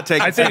say hot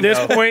take. I think at this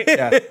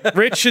point,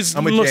 Rich is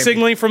with Jamie.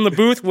 signaling from the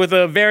booth with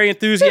a very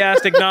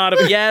enthusiastic nod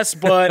of yes,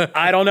 but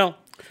I don't know.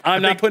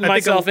 I'm not putting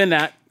myself in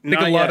that. I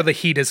think a lot of the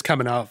heat is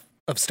coming off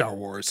of Star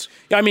Wars.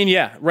 I mean,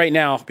 yeah, right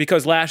now,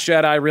 because Last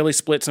Jedi really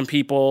split some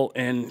people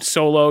and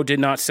Solo did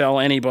not sell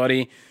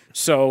anybody.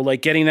 So,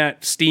 like, getting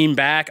that steam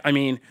back, I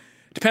mean,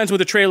 depends what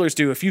the trailers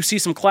do. If you see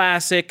some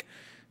classic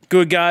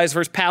good guys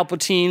versus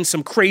Palpatine,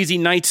 some crazy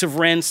Knights of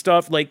Ren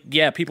stuff, like,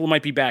 yeah, people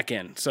might be back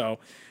in. So,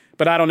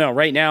 but I don't know.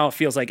 Right now, it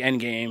feels like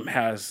Endgame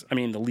has,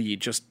 the lead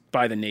just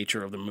by the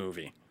nature of the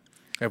movie.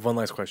 I have one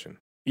last question.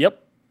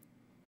 Yep.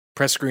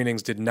 Press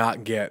screenings did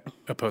not get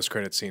a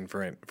post-credit scene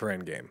for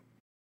Endgame.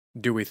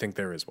 Do we think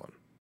there is one?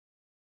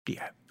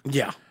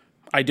 Yeah,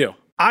 I do.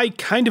 I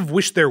kind of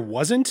wish there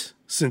wasn't,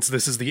 since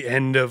this is the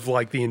end of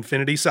like the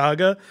Infinity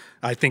Saga.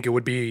 I think it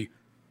would be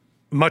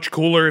much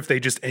cooler if they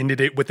just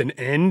ended it with an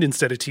end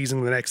instead of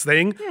teasing the next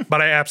thing.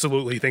 But I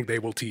absolutely think they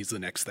will tease the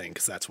next thing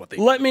because that's what they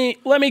Let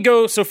me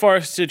go so far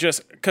as to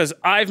just, because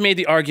I've made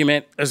the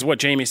argument as what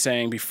Jamie's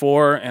saying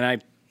before, and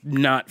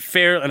I'm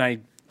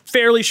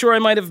fairly sure I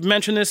might have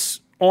mentioned this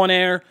on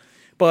air,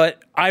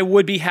 but I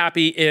would be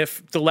happy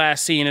if the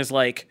last scene is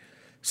like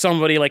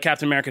somebody like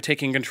Captain America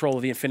taking control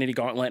of the Infinity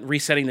Gauntlet,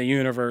 resetting the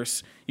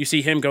universe. You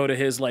see him go to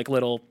his like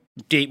little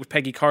date with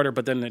Peggy Carter,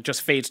 but then it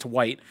just fades to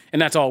white,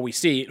 and that's all we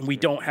see. And we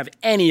don't have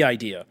any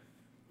idea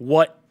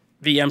what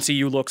the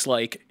MCU looks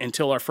like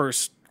until our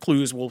first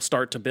clues will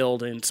start to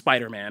build in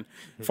Spider-Man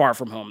Far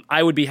From Home.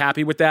 I would be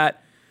happy with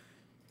that.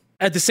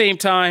 At the same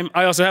time,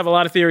 I also have a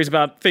lot of theories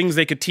about things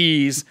they could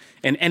tease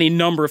and any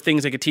number of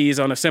things they could tease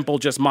on a simple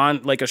just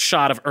like a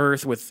shot of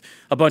Earth with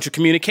a bunch of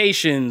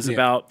communications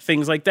about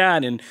things like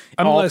that and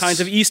all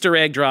kinds of Easter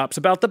egg drops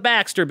about the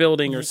Baxter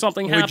building or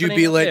something happening. Would you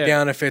be let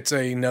down if it's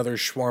another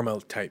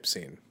shawarma type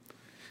scene?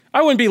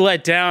 I wouldn't be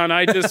let down.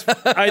 I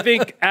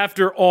think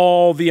after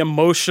all the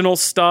emotional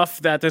stuff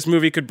that this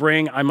movie could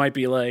bring, I might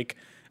be like,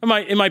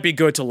 it might be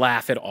good to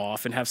laugh it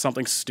off and have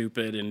something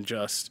stupid and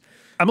just...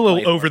 I'm a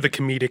little over the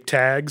comedic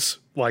tags.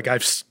 Like,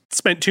 I've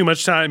spent too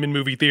much time in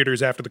movie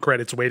theaters after the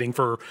credits waiting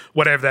for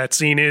whatever that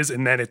scene is,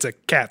 and then it's a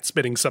cat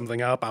spitting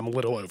something up. I'm a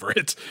little over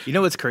it. You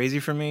know what's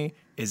crazy for me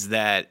is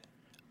that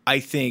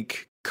I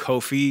think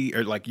Kofi,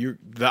 or like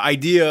the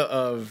idea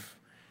of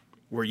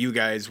where you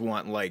guys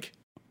want, like,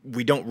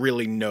 we don't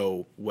really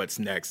know what's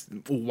next,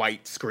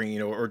 white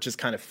screen or just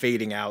kind of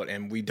fading out,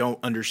 and we don't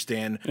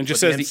understand. And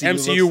just says the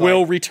MCU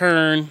will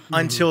return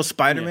until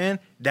Spider-Man.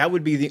 Yeah. That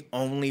would be the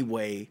only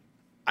way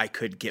I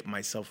could get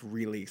myself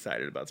really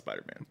excited about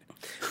Spider-Man.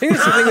 I think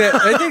that's the thing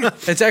I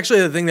think it's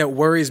actually the thing that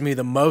worries me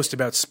the most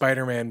about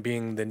Spider-Man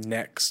being the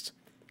next,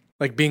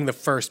 like being the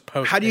first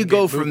post. How do you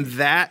go from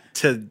that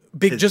to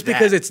just that?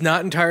 Because it's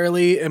not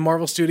entirely a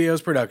Marvel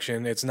Studios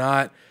production. It's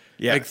not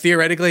like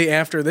theoretically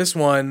after this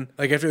one,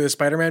 like after the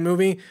Spider-Man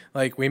movie,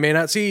 like we may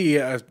not see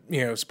a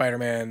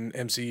Spider-Man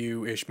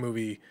MCU-ish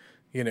movie,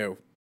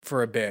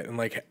 for a bit, and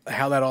like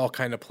how that all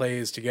kind of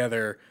plays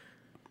together.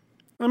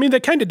 I mean,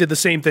 they kind of did the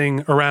same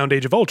thing around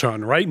Age of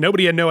Ultron, right?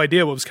 Nobody had no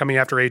idea what was coming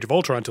after Age of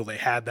Ultron until they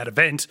had that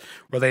event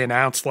where they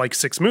announced like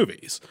 6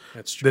 movies.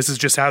 That's true. This is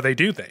just how they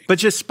do things. But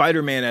just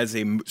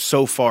Spider-Man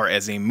so far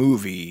as a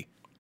movie,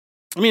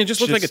 I mean, it just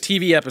looks like a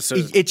TV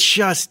episode. It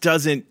just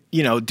doesn't,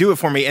 do it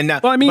for me. And now,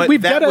 well, I mean,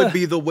 that would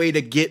be the way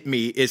to get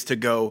me is to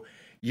go,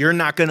 you're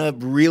not going to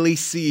really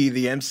see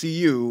the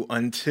MCU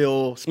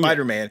until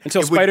Spider-Man. Yeah.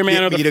 Until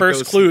Spider-Man are the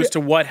first clues to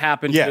what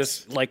happened to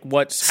this, like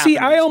what's happening. See,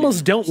 I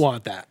almost don't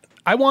want that.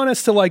 I want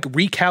us to like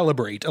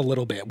recalibrate a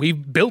little bit.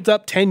 We've built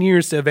up 10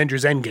 years to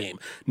Avengers Endgame.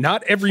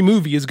 Not every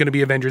movie is going to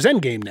be Avengers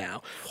Endgame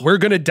now. We're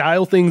going to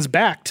dial things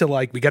back to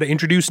like, we got to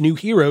introduce new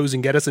heroes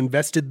and get us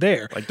invested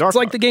there. It's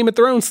like the Game of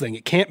Thrones thing.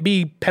 It can't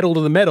be pedal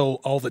to the metal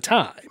all the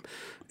time.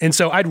 And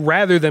so I'd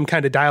rather them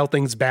kind of dial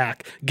things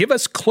back, give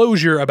us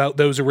closure about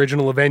those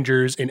original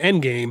Avengers in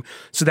Endgame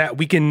so that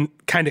we can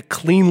kind of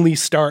cleanly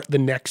start the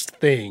next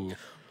thing.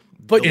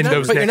 But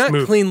you're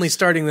not cleanly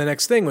starting the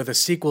next thing with a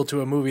sequel to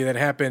a movie that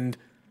happened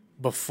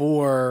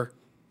before,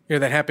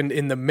 that happened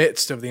in the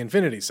midst of the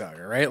Infinity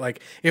Saga, right?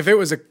 Like, if it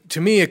was to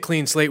me, a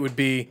clean slate would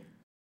be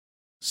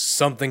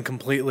something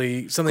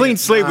clean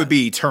slate would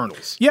be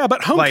Eternals. Yeah,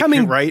 but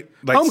Homecoming, right?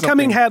 Like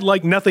Homecoming had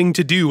like nothing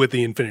to do with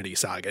the Infinity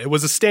Saga. It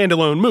was a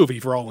standalone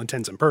movie for all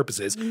intents and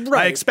purposes.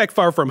 Right. I expect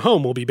Far From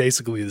Home will be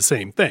basically the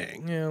same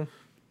thing. Yeah.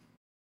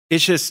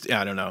 It's just,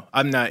 I don't know.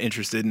 I'm not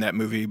interested in that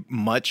movie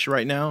much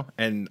right now,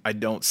 and I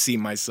don't see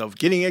myself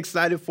getting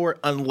excited for it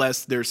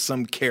unless there's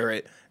some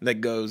carrot that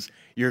goes,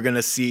 you're going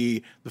to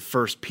see the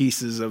first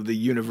pieces of the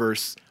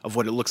universe of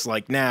what it looks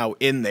like now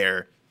in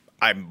there.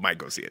 I might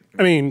go see it.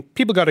 I mean,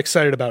 people got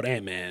excited about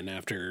Ant-Man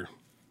after,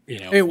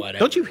 whatever.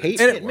 Don't you hate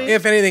And Ant-Man?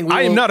 if anything,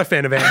 I am not a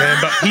fan of Ant-Man,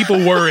 but people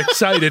were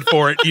excited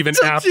for it even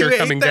after hate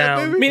coming that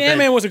down. movie? I mean,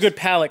 Ant-Man was a good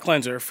palate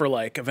cleanser for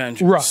like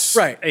Avengers,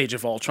 Right. Age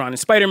of Ultron, and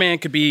Spider-Man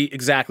could be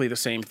exactly the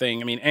same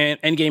thing. I mean,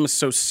 Endgame is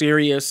so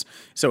serious,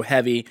 so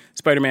heavy.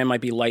 Spider-Man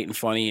might be light and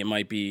funny. It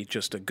might be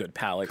just a good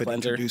palate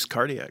cleanser. Introduce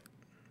Cardiac.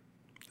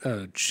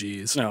 Oh,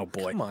 jeez. Oh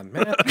boy, Come on,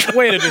 man.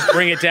 way to just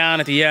bring it down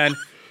at the end.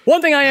 One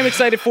thing I am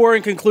excited for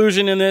in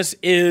conclusion in this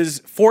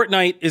is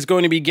Fortnite is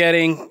going to be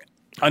getting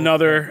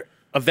another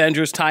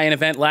Avengers tie-in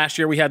event. Last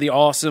year we had the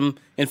awesome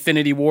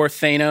Infinity War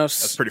Thanos.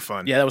 That's pretty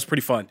fun. Yeah, that was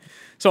pretty fun.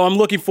 So I'm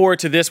looking forward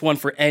to this one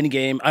for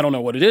Endgame. I don't know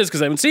what it is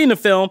because I haven't seen the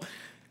film.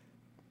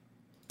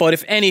 But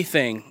if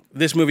anything,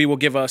 this movie will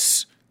give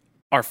us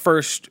our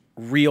first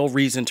real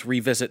reason to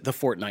revisit the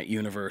Fortnite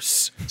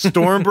universe.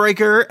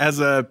 Stormbreaker as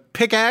a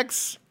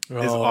pickaxe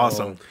is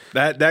awesome.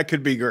 That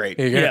could be great.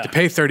 You're gonna Yeah. have to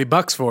pay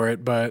 $30 for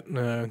it, but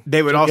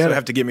They would also get it.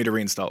 have to get me to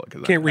reinstall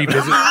it. Can't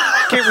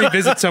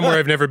revisit somewhere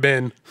I've never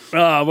been.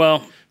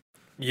 Well,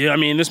 yeah, I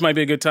mean, this might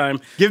be a good time.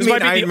 Give this me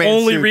might an be Iron the Man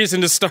only suit.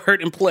 reason to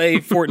start and play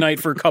Fortnite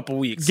for a couple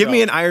weeks. Give so.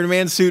 me an Iron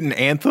Man suit and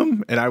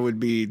Anthem, and I would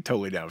be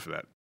totally down for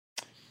that.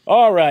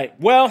 All right.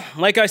 Well,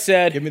 like I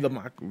said, Give me the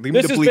mock.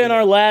 this has been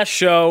our last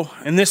show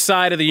in this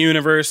side of the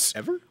universe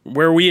Ever?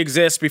 where we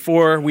exist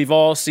before we've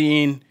all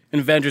seen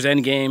Avengers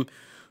Endgame.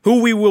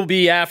 Who we will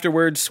be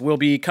afterwards will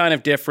be kind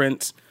of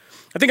different.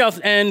 I think I'll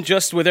end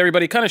just with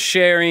everybody kind of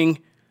sharing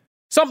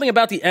something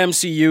about the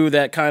MCU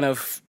that kind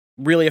of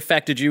really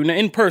affected you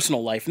in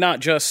personal life,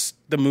 not just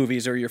the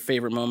movies or your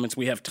favorite moments.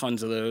 We have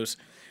tons of those.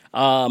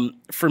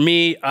 For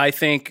me, I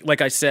think,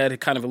 like I said,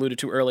 kind of alluded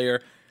to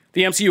earlier,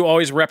 the MCU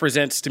always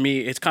represents to me,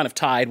 it's kind of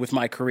tied with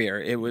my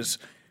career. It was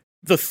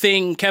the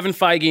thing, Kevin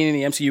Feige and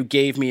the MCU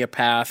gave me a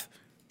path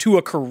to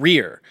a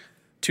career,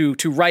 to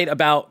write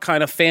about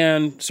kind of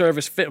fan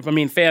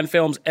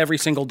films every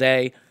single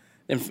day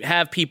and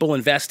have people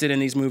invested in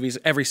these movies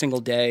every single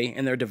day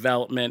in their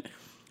development.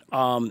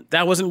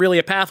 That wasn't really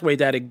a pathway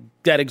that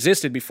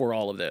existed before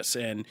all of this.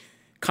 And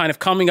kind of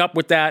coming up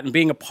with that and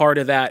being a part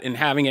of that and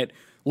having it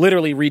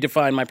literally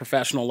redefine my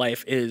professional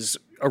life is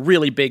a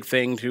really big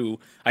thing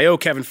I owe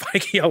Kevin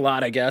Feige a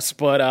lot, I guess,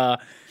 but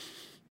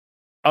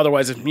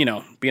otherwise,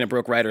 being a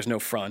broke writer is no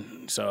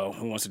fun. So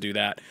who wants to do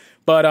that?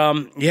 But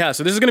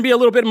so this is going to be a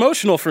little bit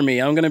emotional for me.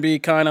 I'm going to be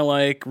kind of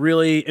like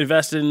really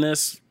invested in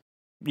this,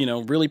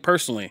 really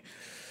personally.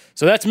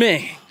 So that's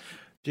me.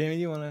 Jamie,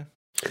 you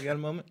got a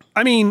moment?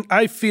 I mean,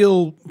 I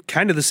feel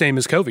kind of the same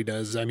as Kobe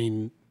does. I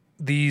mean,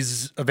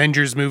 these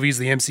Avengers movies,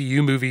 the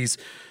MCU movies,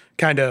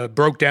 kind of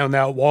broke down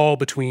that wall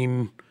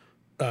between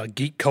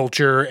geek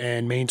culture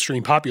and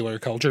mainstream popular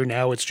culture.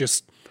 Now it's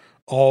just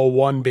all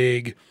one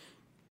big,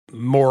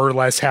 more or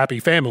less happy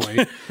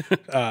family.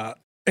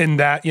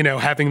 And that,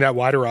 having that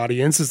wider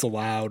audience has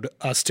allowed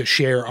us to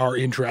share our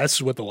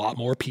interests with a lot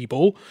more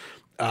people.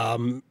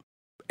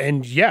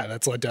 And yeah,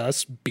 that's led to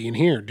us being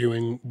here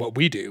doing what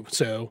we do.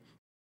 So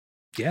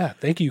yeah,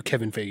 thank you,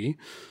 Kevin Feige.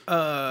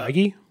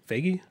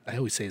 Feige? I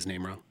always say his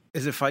name wrong.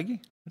 Is it Feige?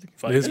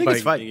 Feige. I think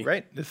it's Feige,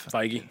 right? It's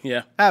Feige,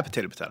 yeah.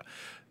 Potato.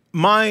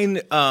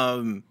 Mine,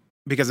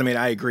 because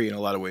I agree in a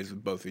lot of ways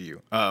with both of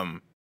you.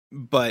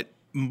 But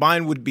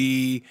mine would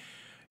be,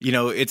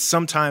 it's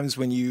sometimes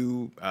when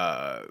you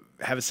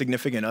have a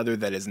significant other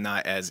that is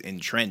not as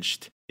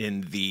entrenched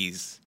in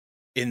these,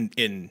 in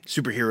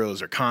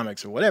superheroes or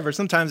comics or whatever.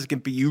 Sometimes it can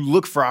be, you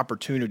look for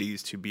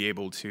opportunities to be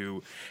able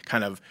to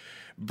kind of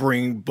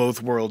bring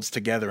both worlds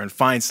together and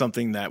find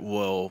something that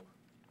will,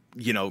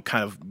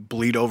 kind of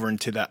bleed over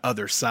into that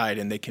other side.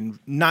 And they can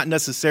not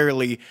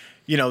necessarily,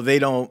 they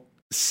don't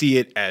see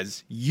it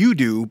as you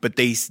do, but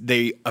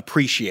they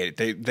appreciate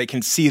it. They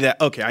can see that,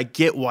 okay, I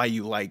get why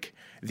you like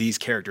these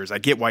characters. I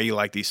get why you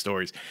like these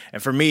stories.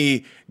 And for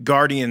me,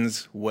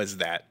 Guardians was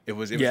that. It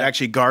was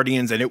actually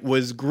Guardians, and it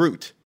was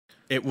Groot.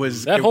 It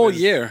was that whole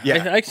year.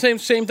 Yeah. I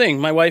same thing.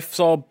 My wife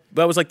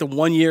that was like the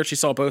one year she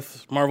saw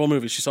both Marvel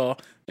movies. She saw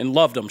and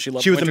loved them. She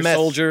loved was a Winter mess.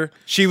 Soldier.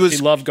 She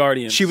loved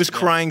Guardians. She was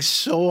crying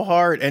so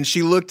hard, and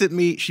she looked at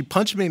me. She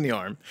punched me in the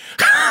arm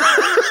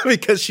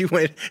because she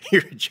went,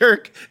 "You're a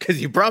jerk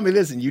because you brought me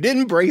this and you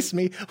didn't brace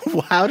me.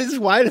 Why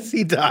does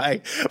he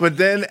die?" But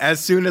then, as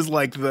soon as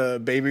like the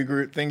baby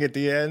Groot thing at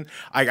the end,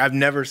 I've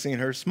never seen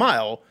her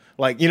smile.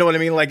 Like, you know what I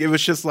mean? Like, it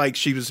was just like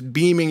she was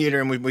beaming at her,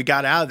 and we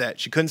got out of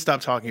that. She couldn't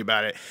stop talking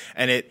about it.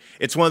 And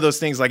it's one of those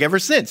things, like, ever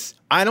since,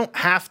 I don't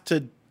have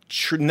to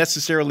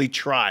necessarily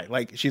try.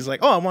 Like, she's like,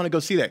 oh, I want to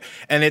go see that.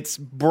 And it's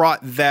brought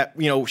that,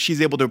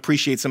 she's able to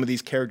appreciate some of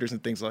these characters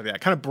and things like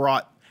that. Kind of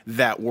brought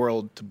that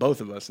world to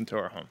both of us into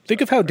our home.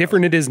 Think of how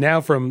different it is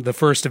now from the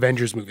first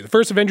Avengers movie. The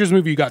first Avengers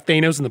movie, you got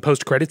Thanos in the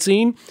post-credit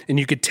scene, and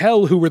you could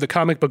tell who were the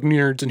comic book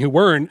nerds and who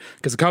weren't,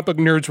 because the comic book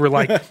nerds were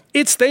like,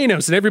 it's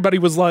Thanos, and everybody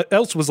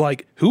else was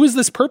like, who is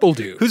this purple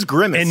dude? Who's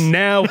Grimace? And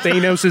now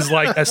Thanos is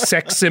like a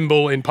sex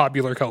symbol in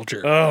popular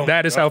culture.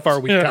 That is how far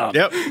we've come.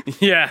 Yep.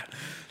 Yeah.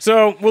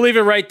 So we'll leave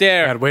it right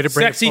there. God, way to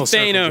bring it Sexy full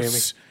circle,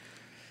 Thanos.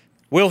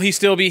 Will he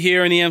still be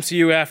here in the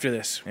MCU after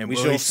this? And we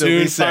will shall he still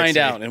be soon find sexy?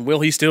 out. And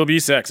will he still be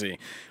sexy?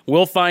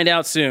 We'll find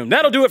out soon.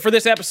 That'll do it for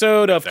this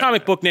episode of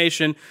Comic Book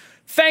Nation.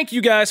 Thank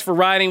you guys for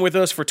riding with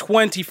us for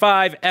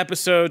 25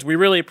 episodes. We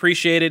really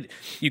appreciate it.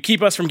 You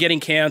keep us from getting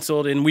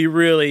canceled, and we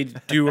really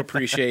do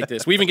appreciate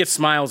this. We even get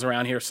smiles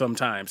around here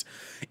sometimes.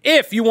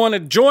 If you want to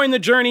join the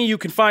journey, you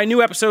can find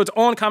new episodes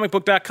on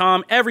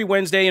comicbook.com every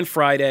Wednesday and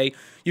Friday.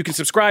 You can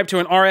subscribe to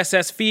an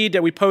RSS feed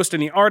that we post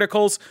in the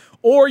articles,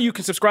 or you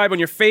can subscribe on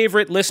your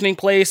favorite listening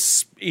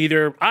place,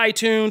 either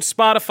iTunes,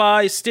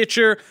 Spotify,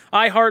 Stitcher,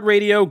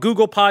 iHeartRadio,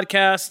 Google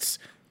Podcasts.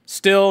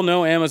 Still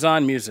no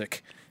Amazon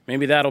Music.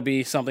 Maybe that'll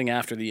be something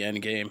after the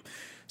end game.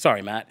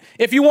 Sorry, Matt.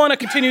 If you want to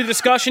continue the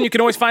discussion, you can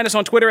always find us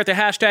on Twitter at the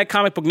hashtag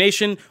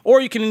 #ComicBookNation,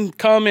 or you can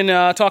come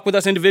and talk with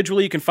us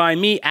individually. You can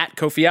find me at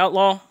Kofi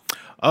Outlaw.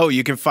 Oh,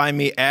 you can find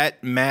me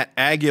at Matt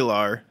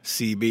Aguilar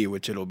CB,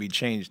 which it'll be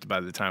changed by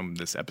the time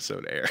this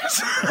episode airs.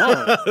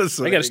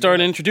 So I got to start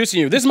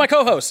introducing you. This is my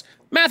co-host,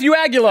 Matthew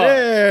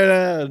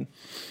Aguilar.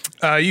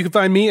 You can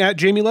find me at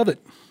Jamie Lovett.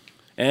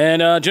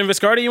 And Jim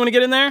Viscardi, you want to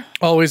get in there?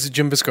 Always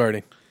Jim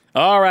Viscardi.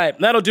 All right,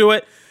 that'll do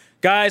it.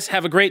 Guys,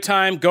 have a great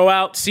time. Go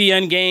out, see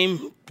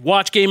Endgame,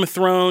 watch Game of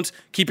Thrones,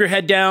 keep your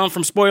head down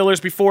from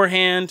spoilers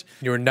beforehand.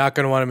 You're not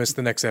going to want to miss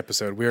the next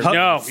episode.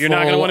 No, you're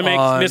not going to want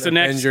to miss the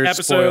next Avengers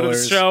episode of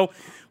the show.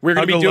 We're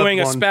going to be doing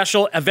a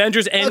special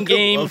Avengers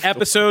Endgame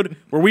episode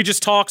where we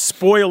just talk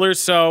spoilers,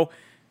 so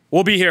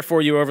we'll be here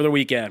for you over the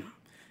weekend.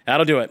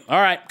 That'll do it.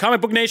 All right, Comic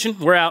Book Nation,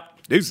 we're out.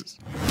 Deuces.